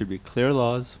 there should be clear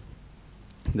laws,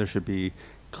 there should be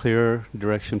clear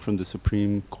direction from the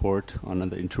Supreme Court on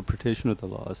the interpretation of the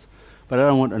laws, but I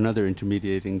don't want another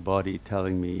intermediating body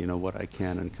telling me, you know, what I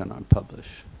can and cannot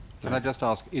publish. Can I just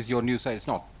ask, is your news site,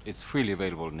 it's freely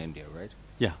available in India, right?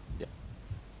 Yeah. Yeah.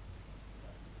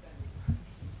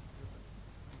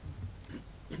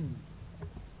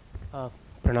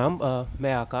 प्रणाम,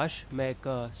 मैं आकाश, मैं एक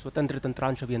स्वतंत्र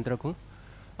तंत्रांश अभियंत्रक हूँ।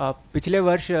 पिछले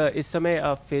वर्ष इस समय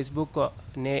फेसबुक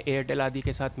ने एयरटेल आदि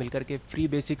के साथ मिलकर के फ्री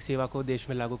बेसिक सेवा को देश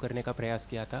में लागू करने का प्रयास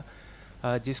किया था,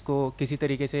 जिसको किसी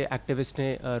तरीके से एक्टिविस्ट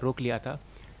ने रोक लिया था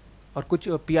और कुछ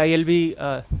PIL भी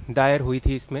दायर हुई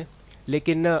थी इसमें,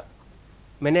 लेकिन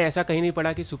मैंने ऐसा कहीं नहीं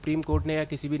पढ़ा कि सुप्रीम कोर्ट ने या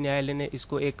किसी भी न्यायालय ने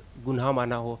इसको एक गुनाह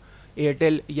माना हो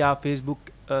एयरटेल या फेसबुक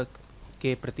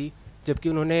के प्रति, जबकि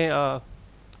उन्होंने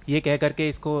ये कह करके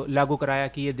इसको लागू कराया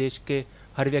कि ये देश के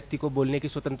हर व्यक्ति को बोलने की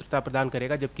स्वतंत्रता प्रदान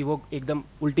करेगा, जबकि वो एकदम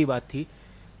उल्टी बात थी।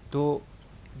 तो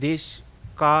देश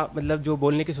का मतलब जो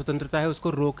बोलने की स्वतंत्रता है उसको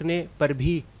रोकने पर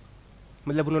भी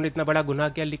मतलब उन्होंने इतना बड़ा गुनाह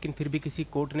किया, लेकिन फिर भी किसी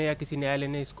कोर्ट ने या किसी न्यायालय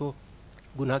ने इसको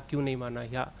गुनाह क्यों नहीं माना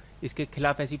या इसके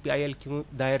खिलाफ ऐसी PIL क्यों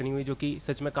दायर नहीं हुई जो कि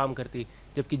सच में काम करती,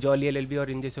 जबकि जॉली LLB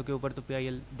और इन जैसों के ऊपर तो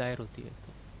PIL दायर होती है।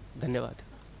 तो धन्यवाद।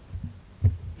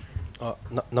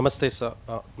 Namaste, sir.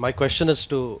 My question is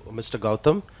to Mr.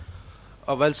 Gautam.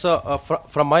 Well, sir,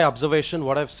 from my observation,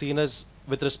 what I've seen is,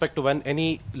 with respect to when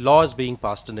any law is being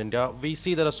passed in India, we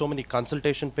see there are so many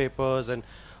consultation papers and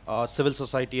civil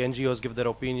society NGOs give their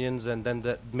opinions, and then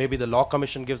maybe the Law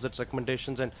Commission gives its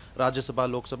recommendations, and Rajya Sabha,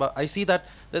 Lok Sabha. I see that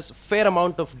there's a fair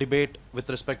amount of debate with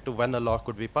respect to when a law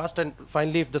could be passed, and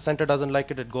finally, if the centre doesn't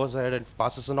like it, it goes ahead and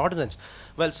passes an ordinance.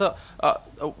 Well, sir,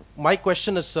 my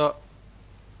question is, sir,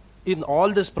 in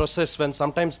all this process, when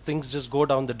sometimes things just go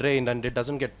down the drain and it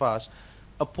doesn't get passed,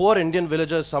 a poor Indian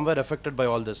villager is somewhere affected by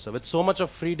all this, sir, with so much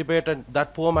of free debate, and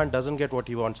that poor man doesn't get what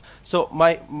he wants. So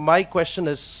my question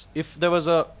is, if there was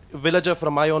a villager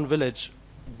from my own village,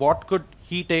 what could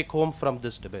he take home from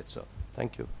this debate, sir?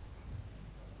 Thank you.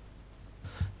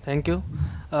 Thank you.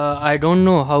 I don't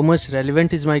know how much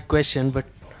relevant is my question, but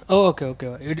okay.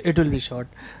 It will be short.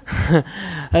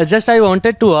 Just I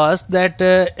wanted to ask that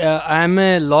I am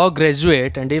a law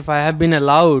graduate, and if I have been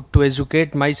allowed to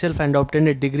educate myself and obtain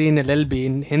a degree in LLB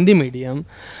in Hindi medium,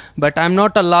 but I am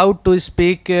not allowed to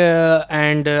speak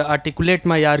and articulate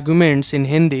my arguments in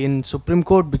Hindi in Supreme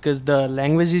Court because the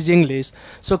language is English.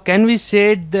 So can we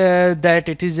say that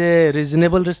it is a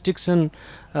reasonable restriction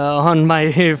on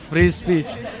my free speech?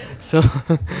 So.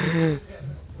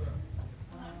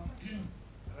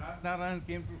 Narayan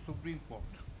came to Supreme Court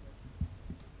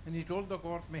and he told the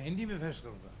court, मैं हिंदी में फैसला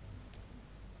करूँगा.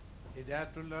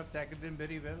 Hidayatullah tackled him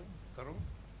very well, करो.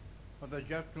 But the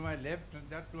judge to my left and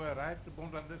that to my right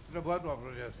won't understand a word of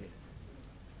what I say.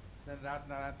 Then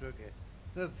Narayan took it.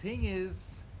 The thing is,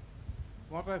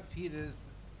 what I feel is,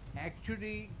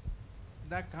 actually,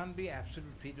 there can't be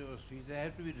absolute freedom of speech. There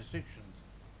have to be restrictions,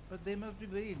 but they must be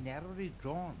very narrowly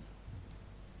drawn.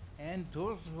 And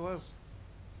those who are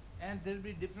and there will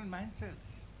be different mindsets.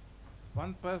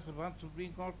 One person, one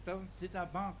Supreme Court doesn't sit a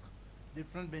bank.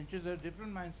 Different benches have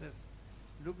different mindsets.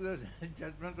 Look at the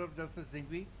judgment of Justice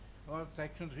Singhvi or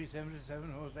Section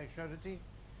 377 homosexuality.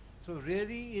 So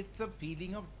really it's a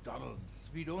feeling of tolerance.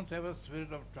 We don't have a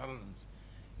spirit of tolerance.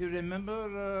 You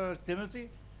remember Timothy?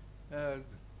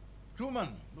 Truman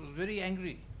was very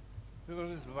angry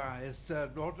because his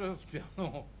daughter's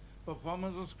piano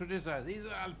performance was criticized. He's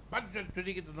a bunch of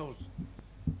critic in the nose.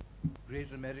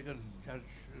 Great American judge,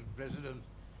 president.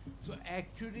 So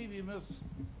actually we must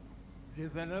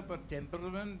develop a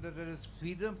temperament that there is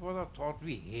freedom for the thought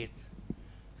we hate,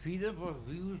 freedom for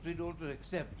views we don't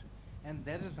accept, and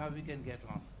that is how we can get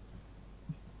on.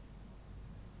 I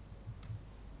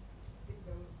think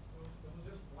there was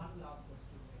just one last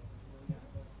question.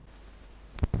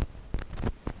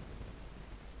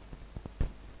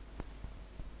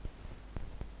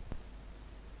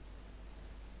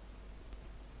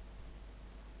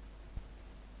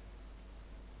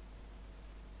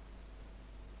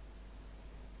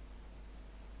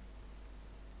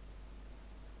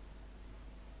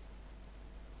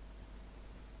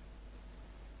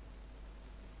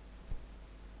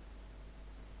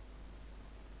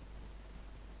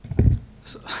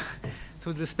 So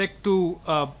with respect to,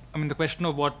 I mean, the question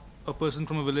of what a person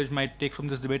from a village might take from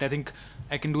this debate, I think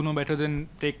I can do no better than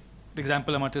take the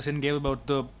example Amartya Sen gave about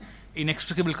the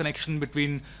inextricable connection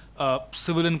between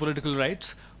civil and political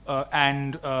rights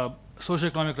and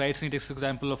socio-economic rights. And he takes the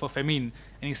example of a famine,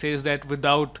 and he says that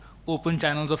without open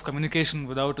channels of communication,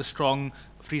 without a strong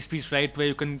free speech right where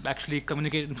you can actually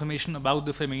communicate information about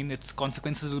the famine, its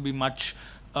consequences will be much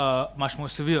more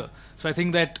severe. So I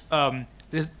think that,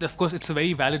 of course, it's a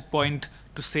very valid point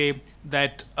to say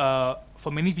that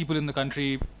for many people in the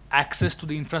country, access to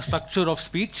the infrastructure of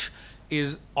speech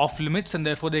is off limits, and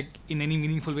therefore they, in any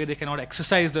meaningful way, they cannot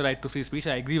exercise the right to free speech.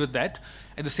 I agree with that.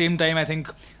 At the same time, I think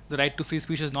the right to free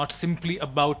speech is not simply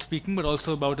about speaking, but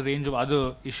also about a range of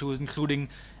other issues, including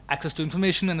access to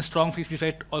information, and a strong free speech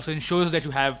right also ensures that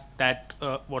you have that,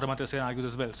 what Amartya Sen argues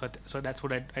as well. So that's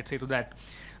what I'd say to that.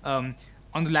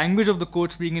 On the language of the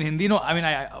quotes being in Hindi, no, I mean,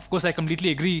 of course, I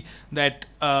completely agree that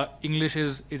English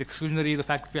is exclusionary. The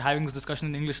fact that we're having this discussion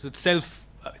in English is itself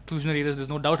exclusionary. There's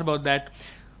no doubt about that.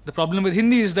 The problem with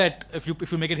Hindi is that if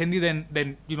you make it Hindi,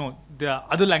 then you know there are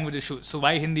other language issues. So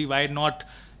why Hindi? Why not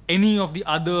any of the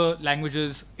other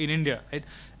languages in India, right?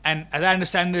 And as I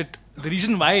understand it, the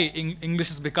reason why English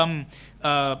has become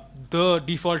the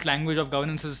default language of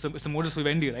governance is the modus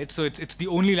vivendi, right? So it's the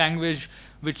only language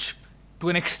which, to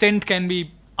an extent, can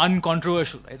be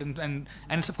uncontroversial, right? And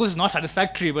it's, of course, it's not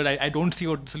satisfactory, but I don't see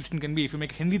what the solution can be. If you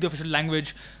make Hindi the official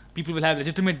language, people will have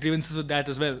legitimate grievances with that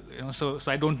as well, you know. So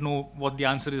I don't know what the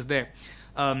answer is there.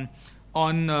 On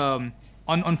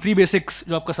free basics,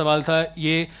 जो आपका सवाल था,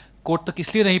 ये court तक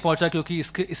इसलिए नहीं पहुंचा क्योंकि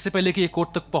इससे पहले कि ये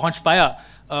कोर्ट तक पहुंच पाया,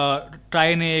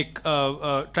 ट्राई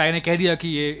ने कह दिया कि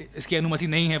ये इसकी अनुमति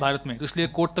नहीं है भारत में, तो इसलिए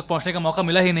कोर्ट तक पहुंचने का मौका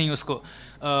मिला ही नहीं उसको.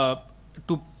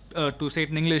 To say it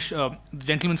in English, the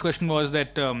gentleman's question was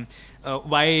that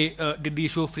why did the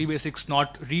issue of free basics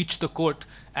not reach the court,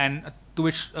 and to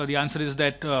which the answer is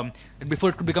that before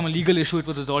it could become a legal issue, it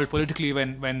was resolved politically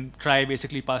when TRAI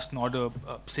basically passed an order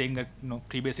saying that, you know,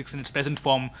 free basics in its present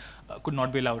form could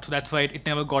not be allowed. So that's why it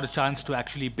never got a chance to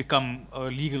actually become a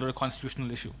legal or a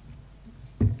constitutional issue.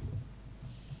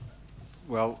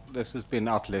 Well, this has been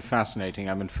utterly fascinating.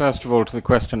 I mean, first of all, to the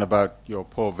question about your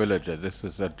poor villager, this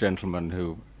was a gentleman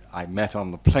who I met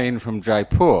on the plane from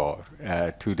Jaipur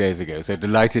 2 days ago, so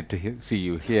delighted to see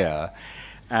you here.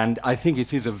 And I think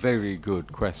it is a very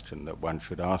good question that one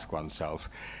should ask oneself.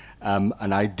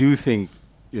 And I do think,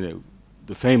 you know,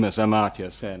 the famous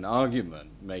Amartya Sen argument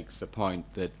makes the point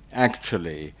that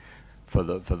actually, for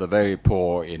the very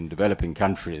poor in developing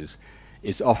countries,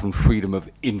 it's often freedom of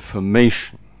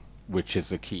information which is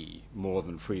the key, more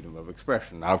than freedom of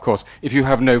expression. Now, of course, if you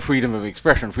have no freedom of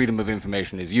expression, freedom of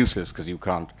information is useless because you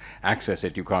can't access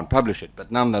it, you can't publish it.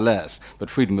 But nonetheless,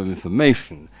 freedom of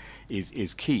information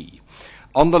is key.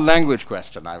 On the language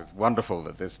question, wonderful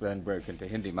that this then broke into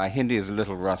Hindi. My Hindi is a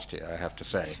little rusty, I have to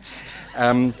say.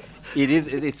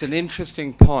 It's an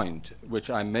interesting point which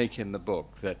I make in the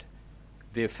book, that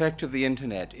the effect of the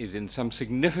internet is in some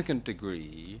significant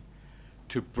degree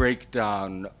to break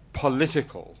down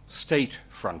political state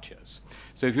frontiers.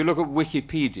 So if you look at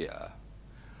Wikipedia,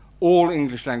 all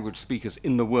English language speakers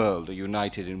in the world are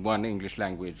united in one English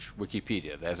language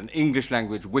Wikipedia. There's an English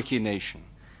language Wikination.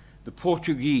 The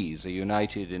Portuguese are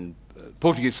united in,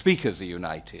 Portuguese speakers are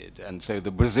united, and so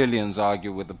the Brazilians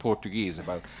argue with the Portuguese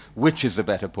about which is the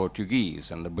better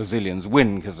Portuguese, and the Brazilians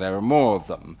win because there are more of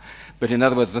them. But in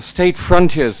other words, the state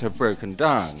frontiers have broken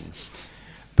down,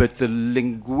 but the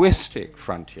linguistic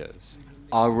frontiers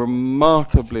are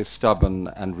remarkably stubborn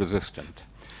and resistant.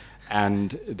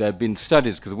 And there have been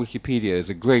studies, because Wikipedia is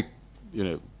a great, you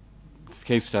know,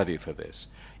 case study for this.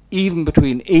 Even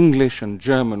between English and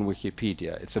German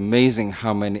Wikipedia, it's amazing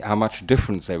how much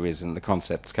difference there is in the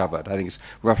concepts covered. I think it's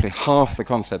roughly half the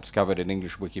concepts covered in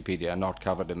English Wikipedia are not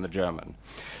covered in the German.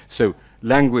 So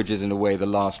language is, in a way, the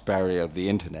last barrier of the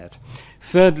internet.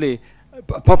 Thirdly,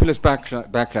 populist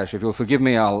backlash, if you'll forgive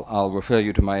me, I'll refer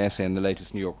you to my essay in the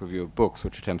latest New York Review of Books,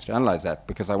 which attempts to analyze that,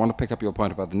 because I want to pick up your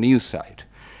point about the news site.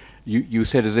 You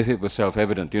said as if it was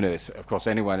self-evident. You know, of course,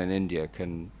 anyone in India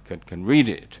can read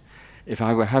it. If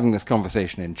I were having this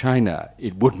conversation in China,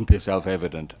 it wouldn't be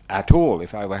self-evident at all.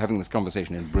 If I were having this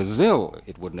conversation in Brazil,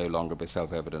 it would no longer be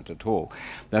self-evident at all.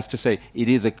 That's to say, it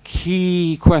is a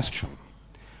key question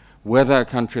whether a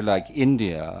country like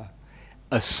India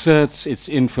asserts its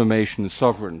information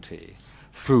sovereignty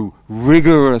through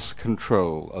rigorous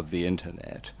control of the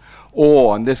internet,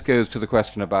 or, and this goes to the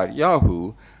question about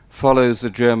Yahoo, follows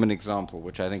the German example,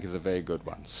 which I think is a very good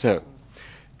one. So,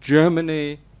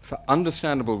 Germany, for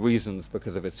understandable reasons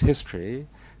because of its history,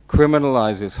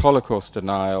 criminalizes Holocaust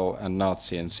denial and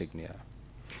Nazi insignia.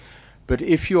 But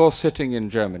if you're sitting in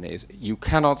Germany, you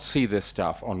cannot see this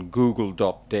stuff on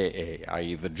google.de,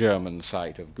 i.e. the German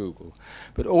site of Google.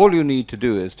 But all you need to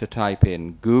do is to type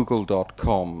in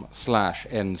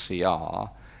google.com/NCR,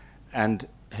 and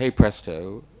hey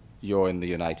presto, you're in the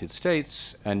United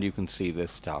States, and you can see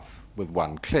this stuff with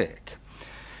one click.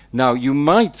 Now, you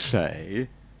might say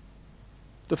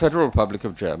the Federal Republic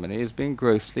of Germany is being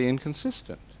grossly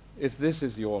inconsistent. If this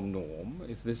is your norm,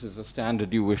 if this is a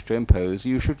standard you wish to impose,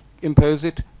 you should impose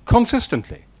it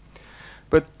consistently.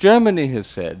 But Germany has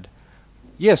said,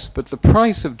 yes, but the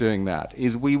price of doing that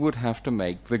is we would have to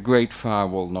make the Great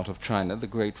Firewall, not of China, the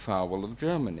Great Firewall of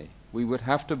Germany. We would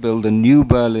have to build a new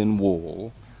Berlin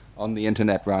Wall on the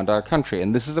internet around our country,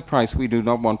 and this is a price we do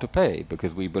not want to pay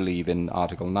because we believe in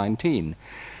Article 19.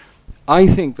 I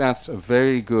think that's a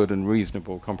very good and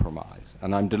reasonable compromise,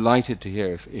 and I'm delighted to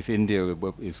hear if India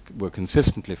were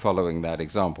consistently following that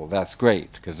example. That's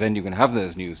great, because then you can have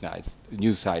those news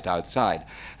site outside,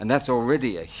 and that's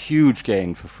already a huge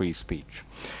gain for free speech.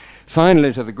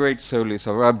 Finally, to the great Soli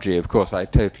Sorabji, of course, I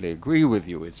totally agree with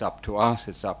you. It's up to us,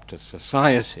 it's up to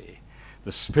society,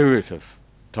 the spirit of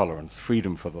tolerance,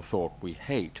 freedom for the thought we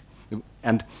hate.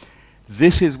 And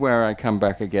this is where I come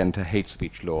back again to hate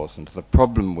speech laws, and to the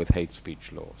problem with hate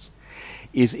speech laws,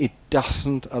 is it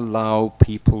doesn't allow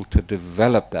people to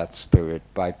develop that spirit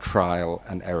by trial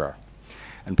and error.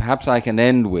 And perhaps I can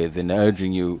end with, in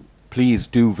urging you, please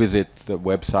do visit the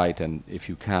website, and if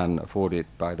you can afford it,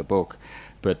 buy the book,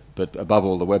 but above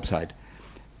all the website.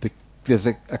 There's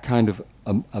a kind of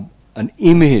an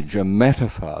image, a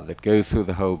metaphor that goes through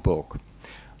the whole book,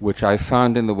 which I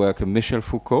found in the work of Michel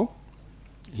Foucault.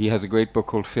 He has a great book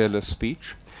called Fearless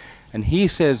Speech, and he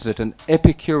says that an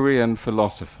Epicurean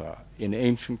philosopher in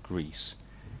ancient Greece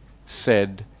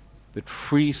said that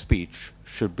free speech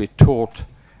should be taught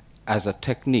as a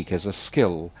technique, as a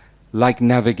skill, like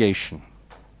navigation.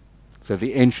 So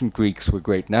the ancient Greeks were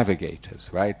great navigators,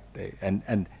 right?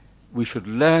 And we should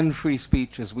learn free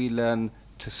speech as we learn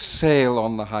to sail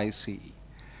on the high sea.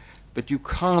 But you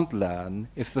can't learn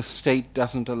if the state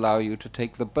doesn't allow you to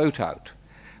take the boat out,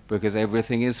 because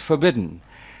everything is forbidden.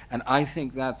 And I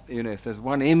think that, if there's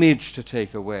one image to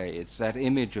take away, it's that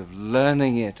image of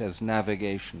learning it as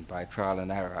navigation by trial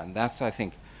and error. And that's, I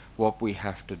think, what we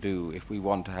have to do if we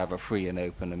want to have a free and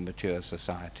open and mature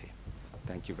society.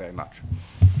 Thank you very much.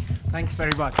 Thanks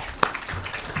very much.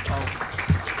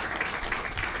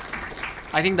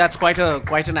 I think that's quite an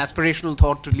aspirational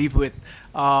thought to leave with,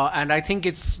 and I think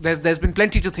there's been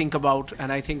plenty to think about,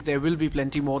 and I think there will be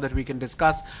plenty more that we can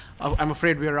discuss. I'm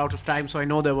afraid we are out of time, so I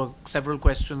know there were several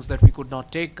questions that we could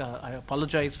not take. I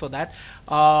apologize for that,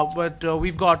 but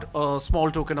we've got a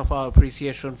small token of our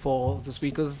appreciation for the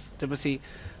speakers, Timothy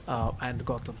and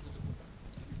Gautam.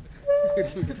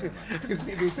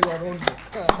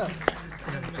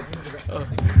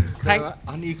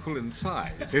 Unequal in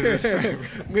size.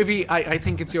 Maybe I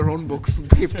think it's your own books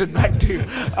gifted back to you.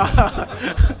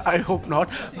 I hope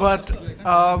not. But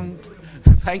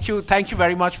thank you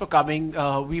very much for coming.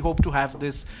 We hope to have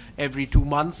this every 2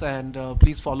 months, and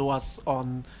please follow us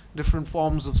on different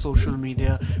forms of social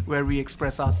media where we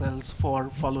express ourselves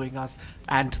for following us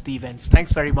and the events.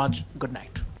 Thanks very much. Good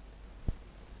night.